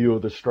relieve you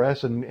of the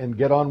stress and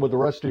get on with the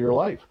rest of your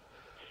life.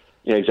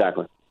 Yeah,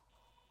 exactly.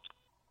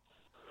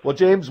 Well,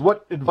 James,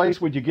 what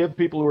advice would you give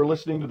people who are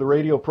listening to the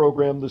radio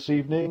program this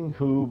evening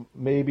who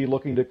may be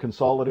looking to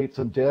consolidate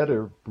some debt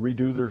or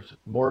redo their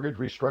mortgage,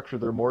 restructure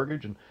their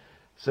mortgage and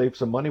save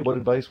some money? What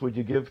advice would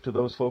you give to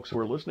those folks who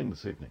are listening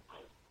this evening?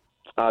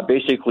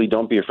 Basically,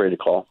 don't be afraid to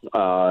call.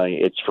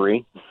 It's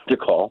free to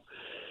call.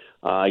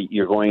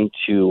 You're going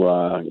to,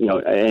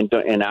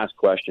 and ask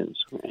questions,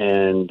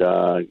 and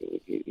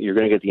you're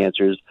going to get the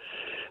answers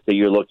that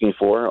you're looking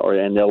for,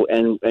 and not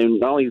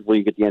only will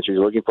you get the answers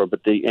you're looking for,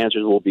 but the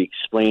answers will be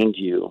explained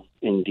to you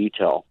in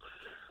detail.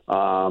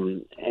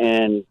 And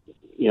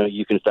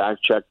you can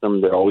fact check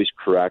them; they're always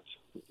correct.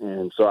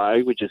 And so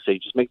I would just say,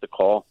 just make the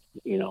call,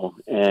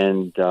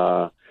 and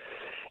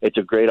it's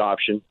a great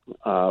option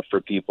for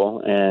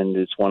people, and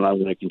it's one I'm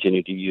going to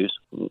continue to use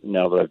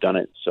now that I've done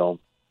it. So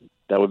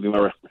that would be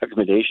my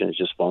recommendation, is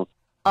just phone.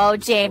 Oh,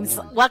 James,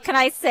 what can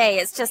I say?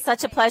 It's just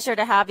such a pleasure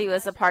to have you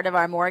as a part of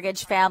our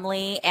mortgage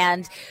family.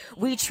 And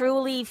we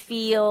truly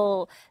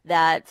feel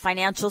that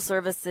financial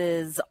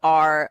services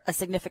are a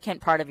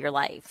significant part of your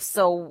life.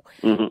 So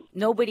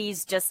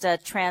nobody's just a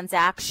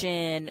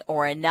transaction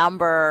or a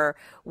number.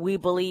 We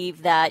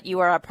believe that you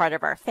are a part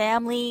of our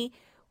family.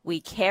 We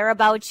care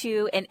about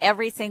you, and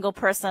every single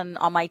person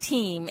on my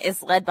team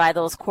is led by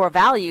those core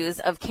values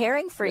of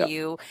caring for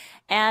you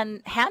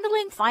and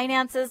handling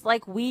finances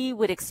like we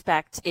would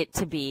expect it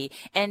to be,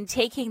 and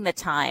taking the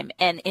time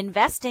and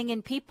investing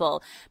in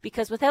people,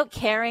 because without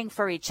caring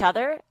for each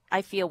other,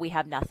 I feel we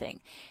have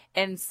nothing.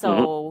 And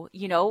so,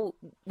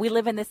 we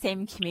live in the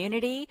same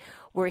community.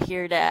 We're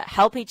here to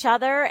help each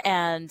other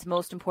and,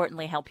 most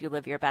importantly, help you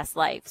live your best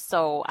life.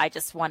 So I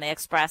just want to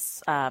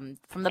express from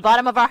the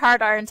bottom of our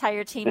heart, our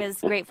entire team is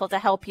grateful to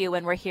help you,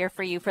 and we're here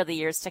for you for the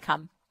years to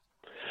come.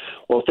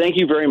 Well, thank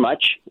you very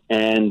much,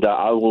 and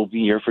I will be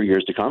here for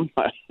years to come.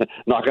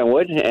 Knock on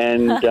wood,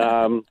 and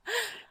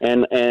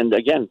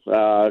again,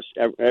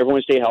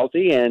 everyone stay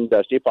healthy and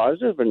stay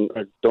positive, and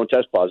don't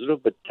test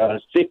positive, but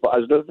stay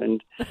positive.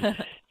 And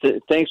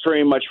thanks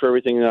very much for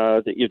everything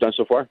that you've done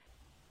so far.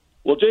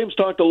 Well, James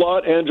talked a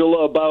lot,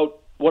 Angela, about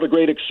what a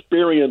great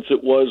experience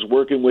it was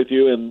working with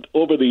you. And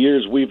over the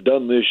years we've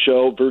done this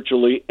show,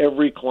 virtually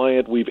every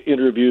client we've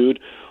interviewed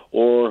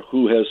or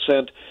who has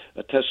sent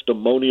a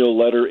testimonial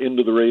letter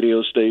into the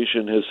radio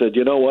station has said,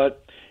 you know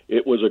what,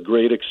 it was a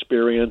great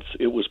experience.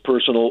 It was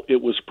personal.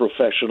 It was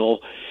professional.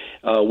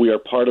 We are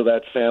part of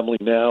that family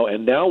now.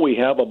 And now we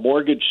have a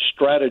mortgage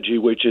strategy,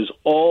 which is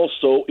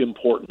also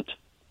important.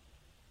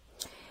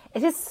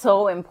 It is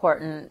so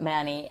important,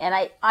 Manny. And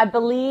I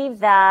believe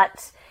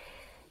that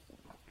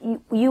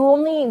you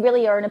only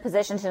really are in a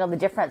position to know the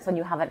difference when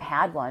you haven't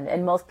had one.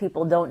 And most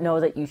people don't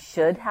know that you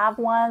should have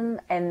one,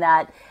 and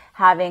that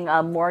having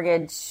a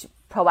mortgage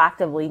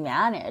proactively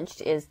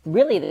managed is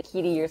really the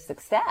key to your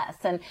success.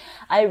 And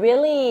I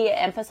really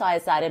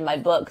emphasize that in my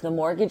book, The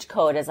Mortgage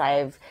Code, as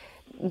I've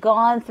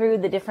gone through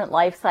the different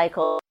life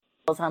cycles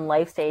on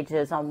life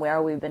stages on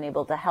where we've been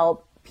able to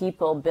help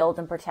people build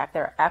and protect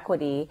their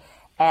equity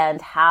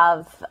and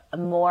have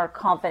more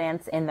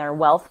confidence in their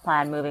wealth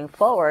plan moving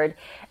forward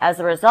as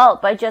a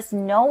result, by just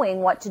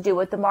knowing what to do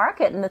with the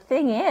market. And the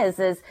thing is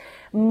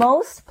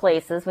most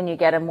places when you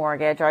get a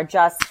mortgage are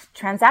just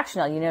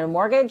transactional. You need a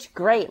mortgage?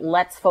 Great.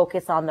 Let's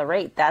focus on the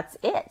rate. That's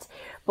it.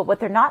 But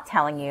what they're not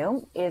telling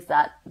you is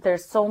that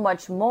there's so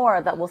much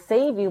more that will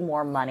save you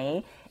more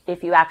money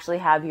if you actually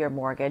have your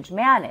mortgage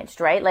managed,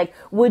 right? Like,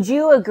 would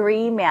you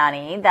agree,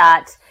 Manny,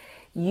 that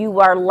you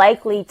are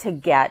likely to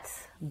get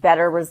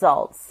better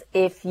results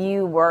if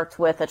you worked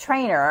with a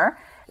trainer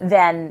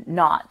than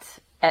not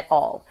at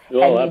all?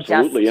 Oh, and you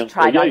absolutely. just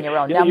tried on your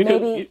own. Now,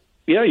 maybe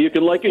you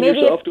can liken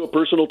yourself to a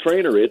personal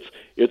trainer.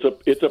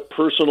 It's a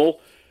personal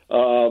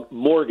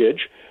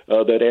mortgage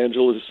that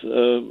Angela's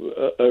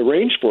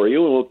arranged for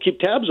you, and we'll keep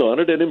tabs on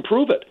it and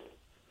improve it.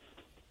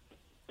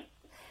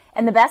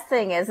 And the best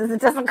thing is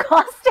it doesn't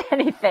cost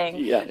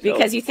anything.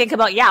 Because you think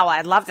about, well,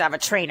 I'd love to have a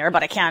trainer,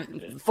 but I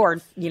can't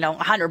afford,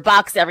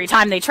 $100 every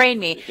time they train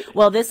me.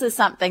 Well, this is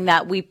something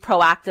that we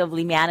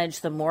proactively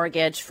manage the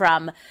mortgage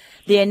from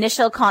the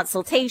initial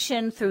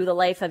consultation through the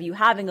life of you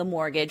having a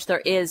mortgage. There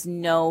is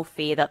no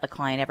fee that the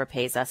client ever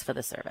pays us for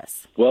the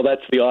service. Well,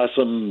 that's the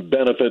awesome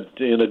benefit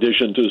in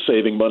addition to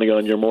saving money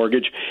on your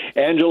mortgage.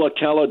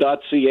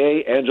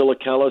 AngelaCalla.ca, Angela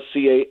Calla,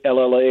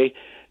 CALLA.ca.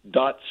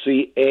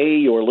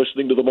 You're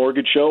listening to The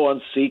Mortgage Show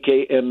on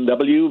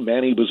CKNW.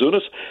 Manny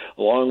Bazunas,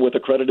 along with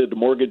accredited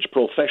mortgage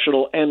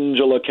professional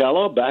Angela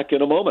Calla. Back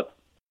in a moment.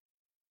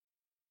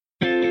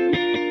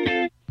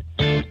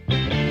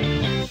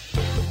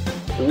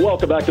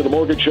 Welcome back to the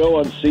Mortgage Show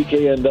on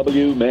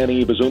CKNW.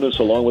 Manny Bazunas,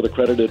 along with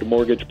accredited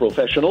mortgage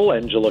professional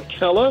Angela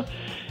Calla.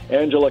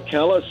 Angela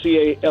Calla,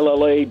 CALLA.ca.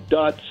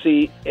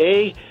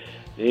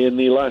 In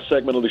the last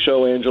segment of the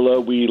show,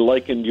 Angela, we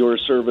likened your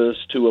service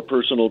to a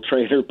personal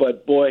trainer,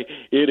 but boy,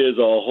 it is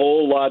a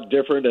whole lot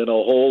different and a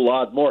whole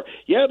lot more.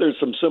 Yeah, there's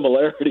some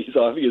similarities,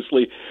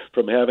 obviously,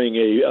 from having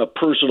a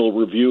personal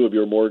review of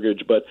your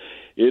mortgage, but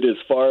it is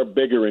far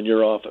bigger in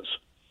your office.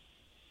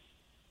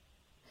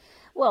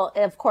 Well,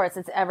 of course,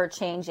 it's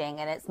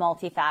ever-changing, and it's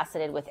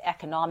multifaceted with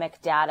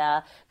economic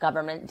data,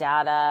 government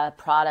data,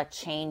 product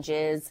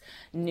changes,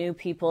 new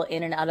people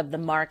in and out of the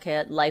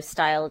market,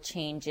 lifestyle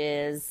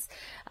changes,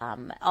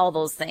 all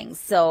those things.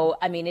 So,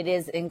 I mean, it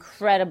is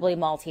incredibly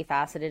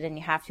multifaceted, and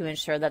you have to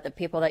ensure that the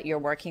people that you're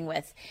working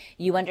with,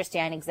 you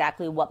understand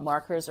exactly what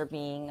markers are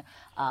being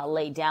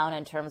laid down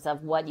in terms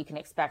of what you can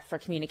expect for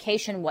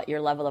communication, what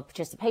your level of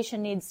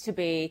participation needs to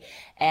be,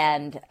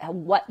 and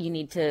what you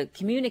need to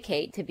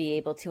communicate to be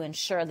able to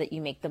ensure that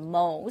you make the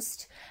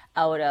most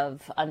out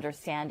of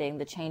understanding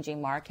the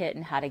changing market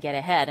and how to get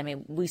ahead. I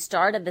mean, we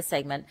started the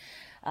segment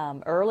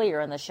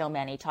earlier in the show,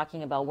 Manny,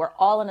 talking about we're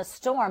all in a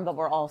storm, but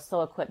we're all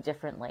so equipped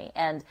differently.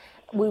 And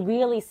we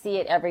really see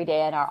it every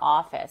day in our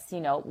office,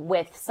 you know,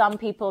 with some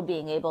people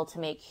being able to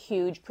make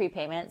huge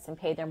prepayments and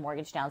pay their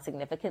mortgage down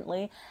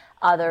significantly.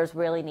 Others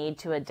really need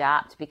to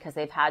adapt because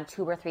they've had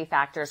 2 or 3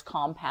 factors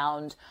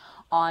compound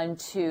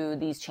onto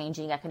these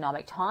changing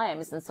economic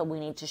times. And so we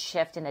need to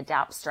shift and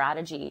adapt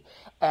strategy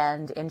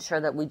and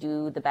ensure that we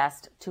do the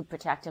best to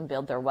protect and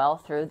build their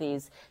wealth through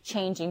these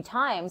changing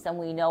times. And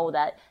we know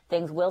that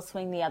things will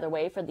swing the other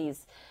way for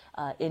these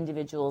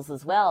individuals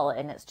as well.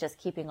 And it's just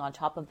keeping on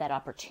top of that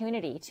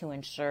opportunity to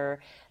ensure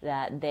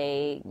that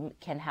they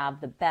can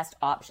have the best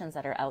options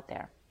that are out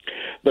there.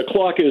 The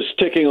clock is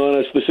ticking on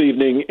us this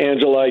evening.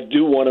 Angela, I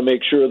do want to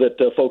make sure that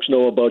folks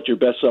know about your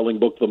best-selling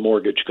book, The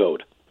Mortgage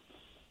Code.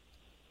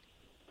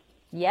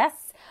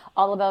 Yes,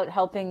 all about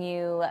helping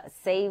you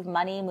save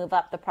money, move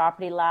up the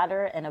property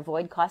ladder, and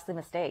avoid costly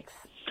mistakes.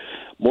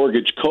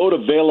 Mortgage Code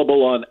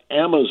available on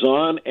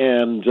Amazon.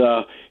 And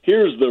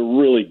here's the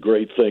really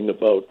great thing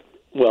about,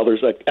 well,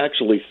 there's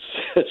actually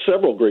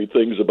several great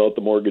things about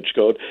The Mortgage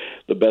Code,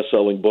 the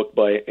best-selling book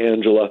by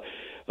Angela.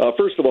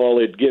 First of all,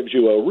 it gives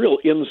you a real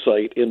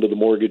insight into the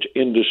mortgage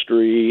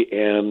industry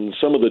and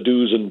some of the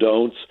do's and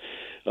don'ts,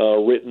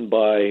 written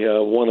by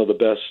one of the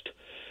best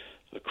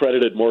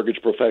accredited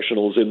mortgage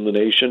professionals in the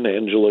nation,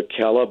 Angela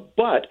Calla.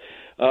 But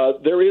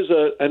there is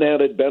an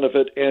added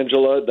benefit,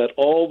 Angela, that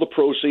all the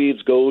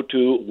proceeds go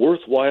to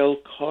worthwhile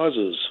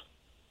causes.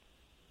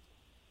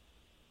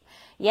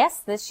 Yes,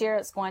 this year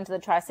it's going to the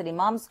Tri-City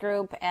Moms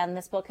Group, and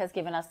this book has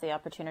given us the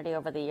opportunity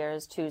over the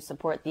years to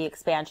support the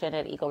expansion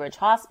at Eagle Ridge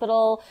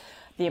Hospital,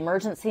 the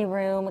emergency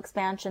room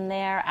expansion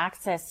there,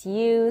 Access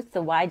Youth,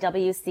 the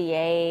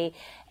YWCA,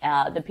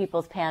 the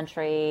People's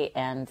Pantry,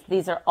 and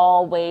these are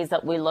all ways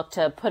that we look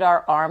to put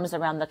our arms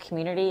around the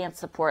community and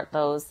support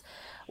those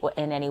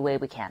in any way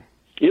we can.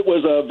 It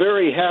was a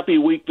very happy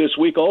week this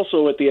week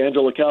also at the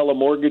Angela Calla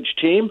mortgage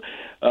team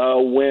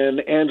when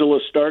Angela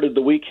started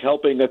the week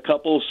helping a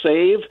couple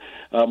save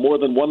more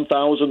than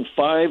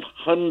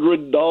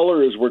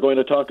 $1,500. We're going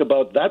to talk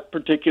about that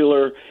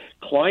particular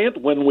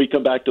client when we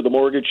come back to the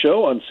Mortgage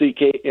Show on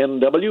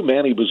CKNW.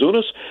 Manny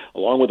Bazunas,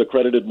 along with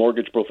accredited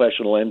mortgage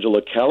professional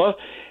Angela Calla.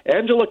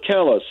 Angela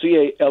Calla,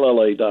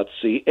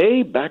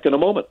 CALLA.ca. Back in a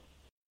moment.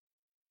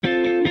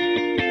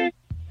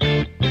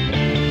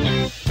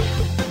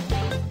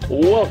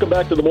 Welcome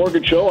back to the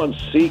Mortgage Show on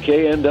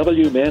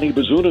CKNW. Manny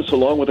Bazunas,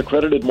 along with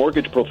accredited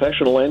mortgage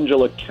professional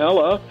Angela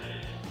Calla.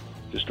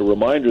 Just a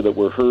reminder that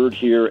we're heard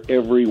here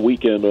every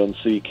weekend on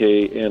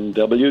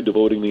CKNW,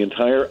 devoting the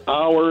entire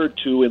hour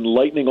to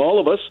enlightening all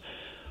of us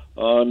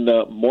on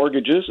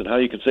mortgages and how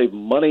you can save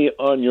money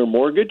on your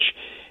mortgage.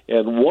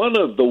 And one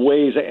of the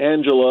ways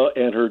Angela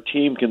and her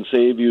team can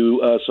save you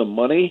some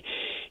money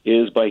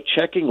is by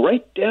checking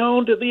right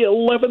down to the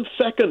 11th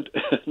second,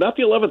 not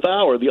the 11th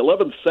hour, the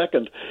 11th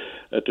second,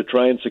 to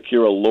try and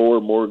secure a lower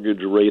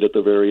mortgage rate at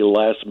the very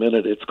last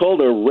minute. It's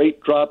called a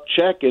rate drop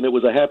check, and it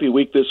was a happy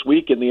week this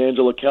week in the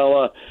Angela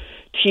Calla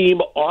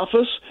team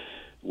office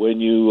when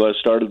you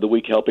started the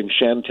week helping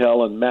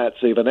Chantel and Matt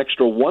save an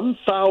extra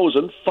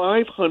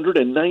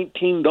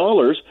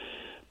 $1,519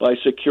 by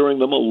securing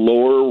them a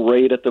lower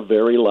rate at the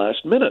very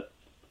last minute.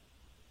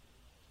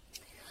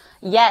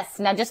 Yes.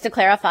 Now, just to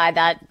clarify,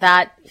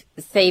 that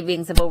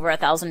savings of over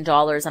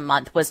 $1,000 a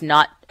month was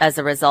not as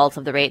a result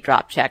of the rate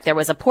drop check. There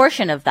was a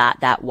portion of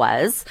that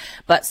was,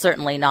 but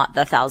certainly not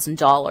the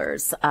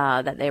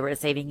 $1,000 that they were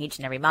saving each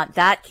and every month.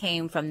 That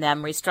came from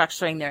them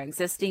restructuring their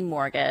existing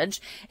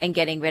mortgage and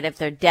getting rid of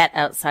their debt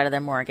outside of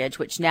their mortgage,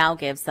 which now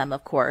gives them,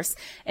 of course,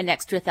 an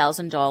extra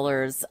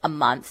 $1,000 a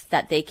month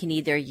that they can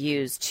either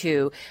use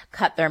to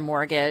cut their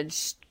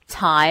mortgage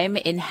time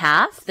in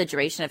half, the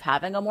duration of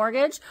having a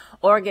mortgage,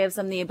 or gives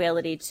them the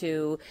ability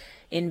to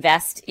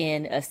invest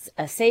in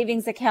a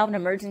savings account, an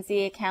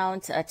emergency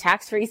account, a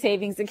tax-free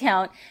savings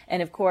account.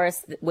 And of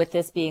course, with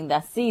this being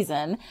the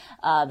season,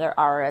 there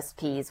are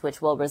RSPs,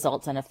 which will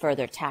result in a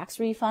further tax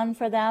refund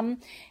for them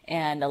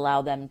and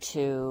allow them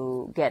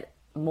to get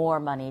more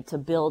money to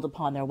build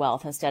upon their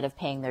wealth instead of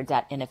paying their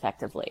debt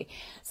ineffectively.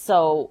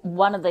 So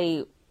one of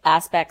the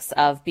aspects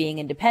of being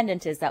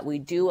independent is that we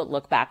do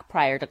look back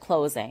prior to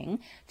closing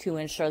to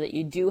ensure that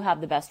you do have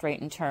the best rate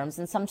and terms.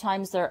 And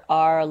sometimes there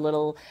are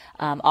little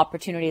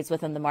opportunities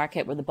within the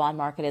market where the bond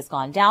market has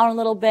gone down a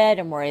little bit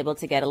and we're able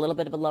to get a little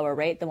bit of a lower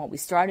rate than what we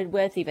started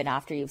with, even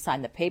after you've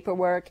signed the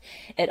paperwork.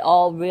 It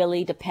all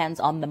really depends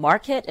on the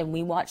market, and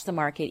we watch the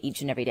market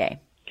each and every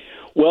day.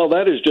 Well,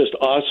 that is just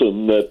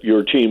awesome that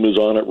your team is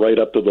on it right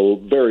up to the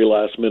very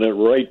last minute,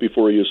 right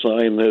before you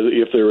sign.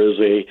 If there is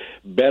a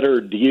better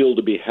deal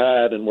to be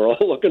had, and we're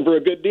all looking for a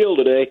good deal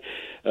today,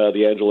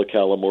 the Angela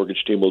Calla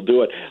mortgage team will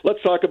do it.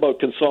 Let's talk about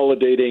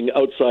consolidating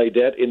outside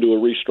debt into a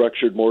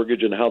restructured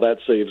mortgage and how that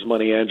saves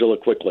money, Angela,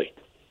 quickly.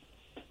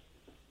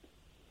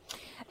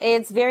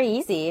 It's very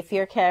easy. If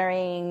you're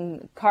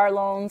carrying car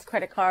loans,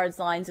 credit cards,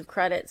 lines of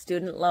credit,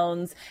 student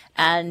loans,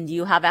 and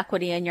you have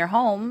equity in your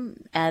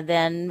home, and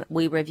then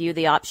we review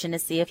the option to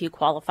see if you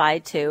qualify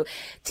to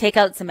take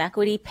out some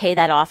equity, pay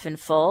that off in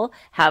full,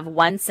 have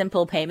one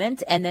simple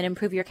payment, and then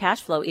improve your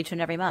cash flow each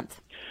and every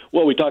month.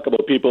 Well, we talk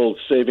about people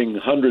saving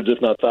hundreds,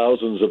 if not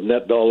thousands, of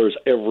net dollars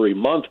every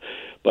month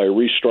by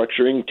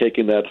restructuring,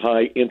 taking that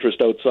high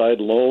interest outside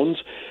loans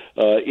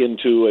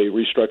into a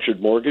restructured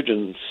mortgage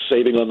and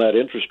saving on that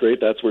interest rate.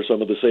 That's where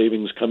some of the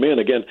savings come in.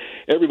 Again,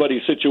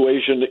 everybody's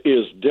situation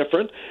is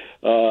different.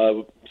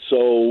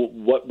 So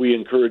what we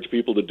encourage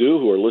people to do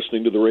who are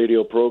listening to the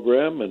radio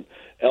program and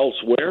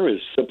elsewhere is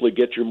simply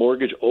get your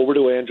mortgage over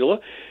to Angela.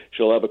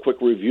 She'll have a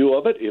quick review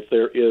of it. If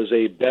there is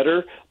a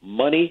better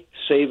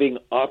money-saving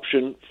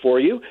option for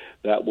you,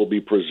 that will be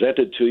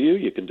presented to you.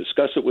 You can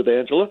discuss it with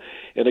Angela.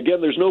 And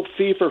again, there's no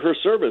fee for her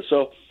service.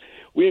 So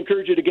we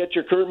encourage you to get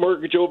your current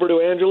mortgage over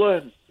to Angela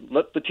and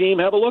let the team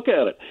have a look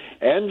at it.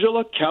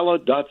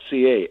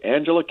 AngelaCalla.ca.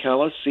 Angela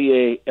Calla,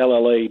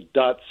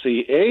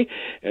 CALLA.ca.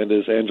 And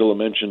as Angela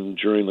mentioned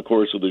during the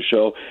course of the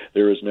show,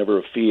 there is never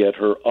a fee at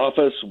her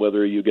office,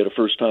 whether you get a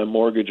first-time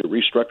mortgage, a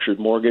restructured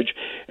mortgage,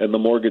 and the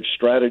mortgage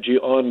strategy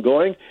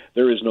ongoing,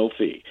 there is no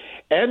fee.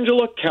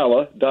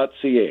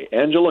 AngelaCalla.ca.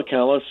 Angela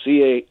Calla,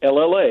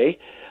 CALLA.ca.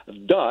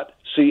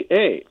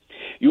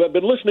 You have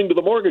been listening to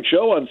The Mortgage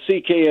Show on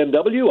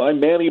CKNW. I'm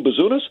Manny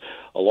Bazunas,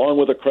 along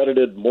with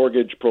accredited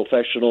mortgage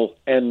professional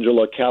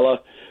Angela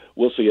Calla.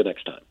 We'll see you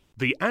next time.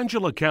 The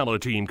Angela Calla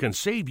team can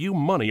save you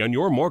money on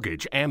your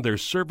mortgage, and their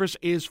service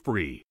is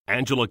free.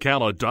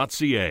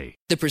 AngelaCalla.ca.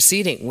 The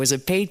proceeding was a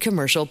paid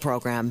commercial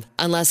program.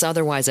 Unless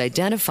otherwise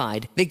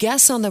identified, the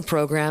guests on the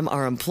program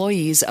are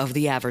employees of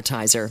the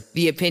advertiser.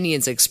 The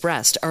opinions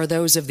expressed are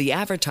those of the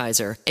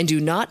advertiser and do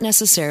not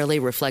necessarily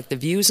reflect the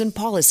views and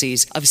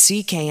policies of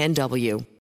CKNW.